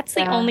 Like, that's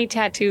the only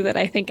tattoo that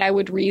I think I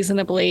would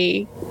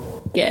reasonably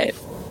get.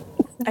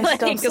 I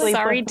still sleep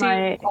sorry with to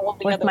my, all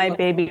the with other my ones.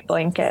 baby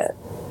blanket.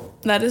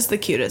 That is the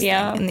cutest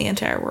Yeah. thing in the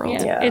entire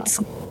world. Yeah.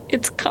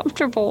 It's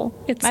comfortable.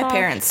 It's My soft.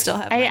 parents still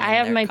have. I mine in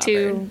have their my cupboard.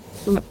 two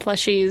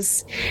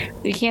plushies.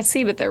 You can't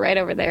see, but they're right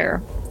over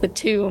there. The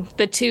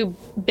two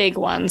big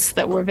ones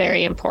that were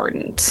very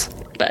important.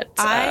 But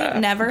I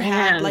never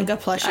had man, like a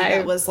plushie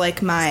that was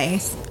like my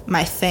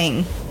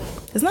thing.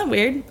 Isn't that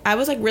weird? I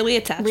was like really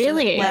attached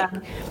Really? to it,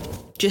 like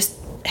just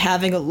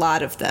having a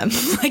lot of them.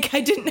 Like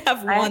I didn't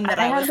have one that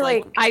I was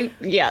like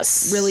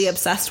yes, really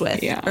obsessed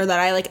with, or that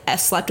I like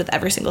slept with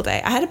every single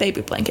day. I had a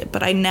baby blanket,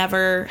 but I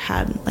never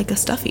had like a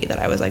stuffy that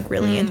I was like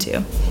really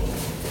into.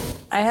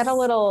 I had a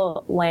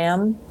little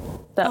lamb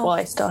that, well,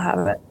 I still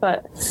have it,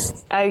 but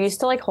I used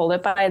to like hold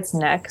it by its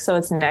neck, so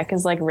its neck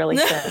is like really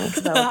thin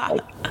because I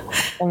would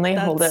like only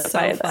hold it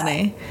by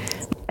that.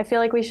 I feel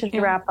like we should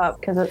wrap up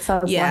because it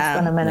says less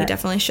than a minute. We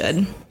definitely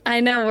should. I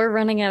know we're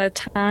running out of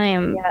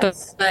time,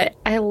 but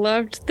I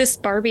loved this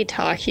Barbie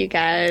talk, you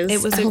guys.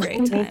 It was a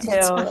great time. Me too.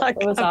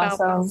 It was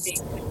awesome.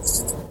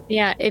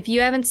 Yeah, if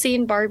you haven't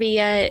seen Barbie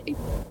yet,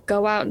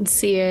 go out and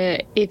see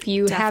it. If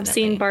you have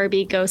seen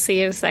Barbie, go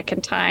see it a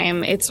second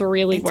time. It's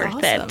really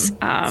worth it.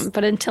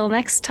 But until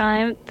next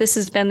time, this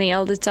has been the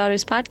Eldest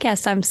Daughters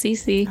Podcast. I'm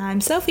Cece.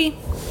 I'm Sophie.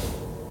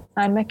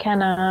 I'm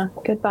McKenna.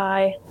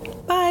 Goodbye.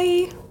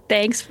 Bye.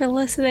 Thanks for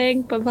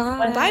listening.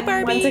 Bye-bye. Bye,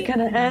 Barbie. When's it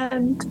gonna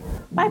end?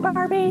 Bye,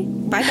 Barbie.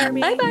 Bye,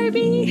 Barbie. Bye,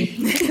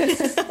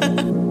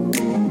 Barbie.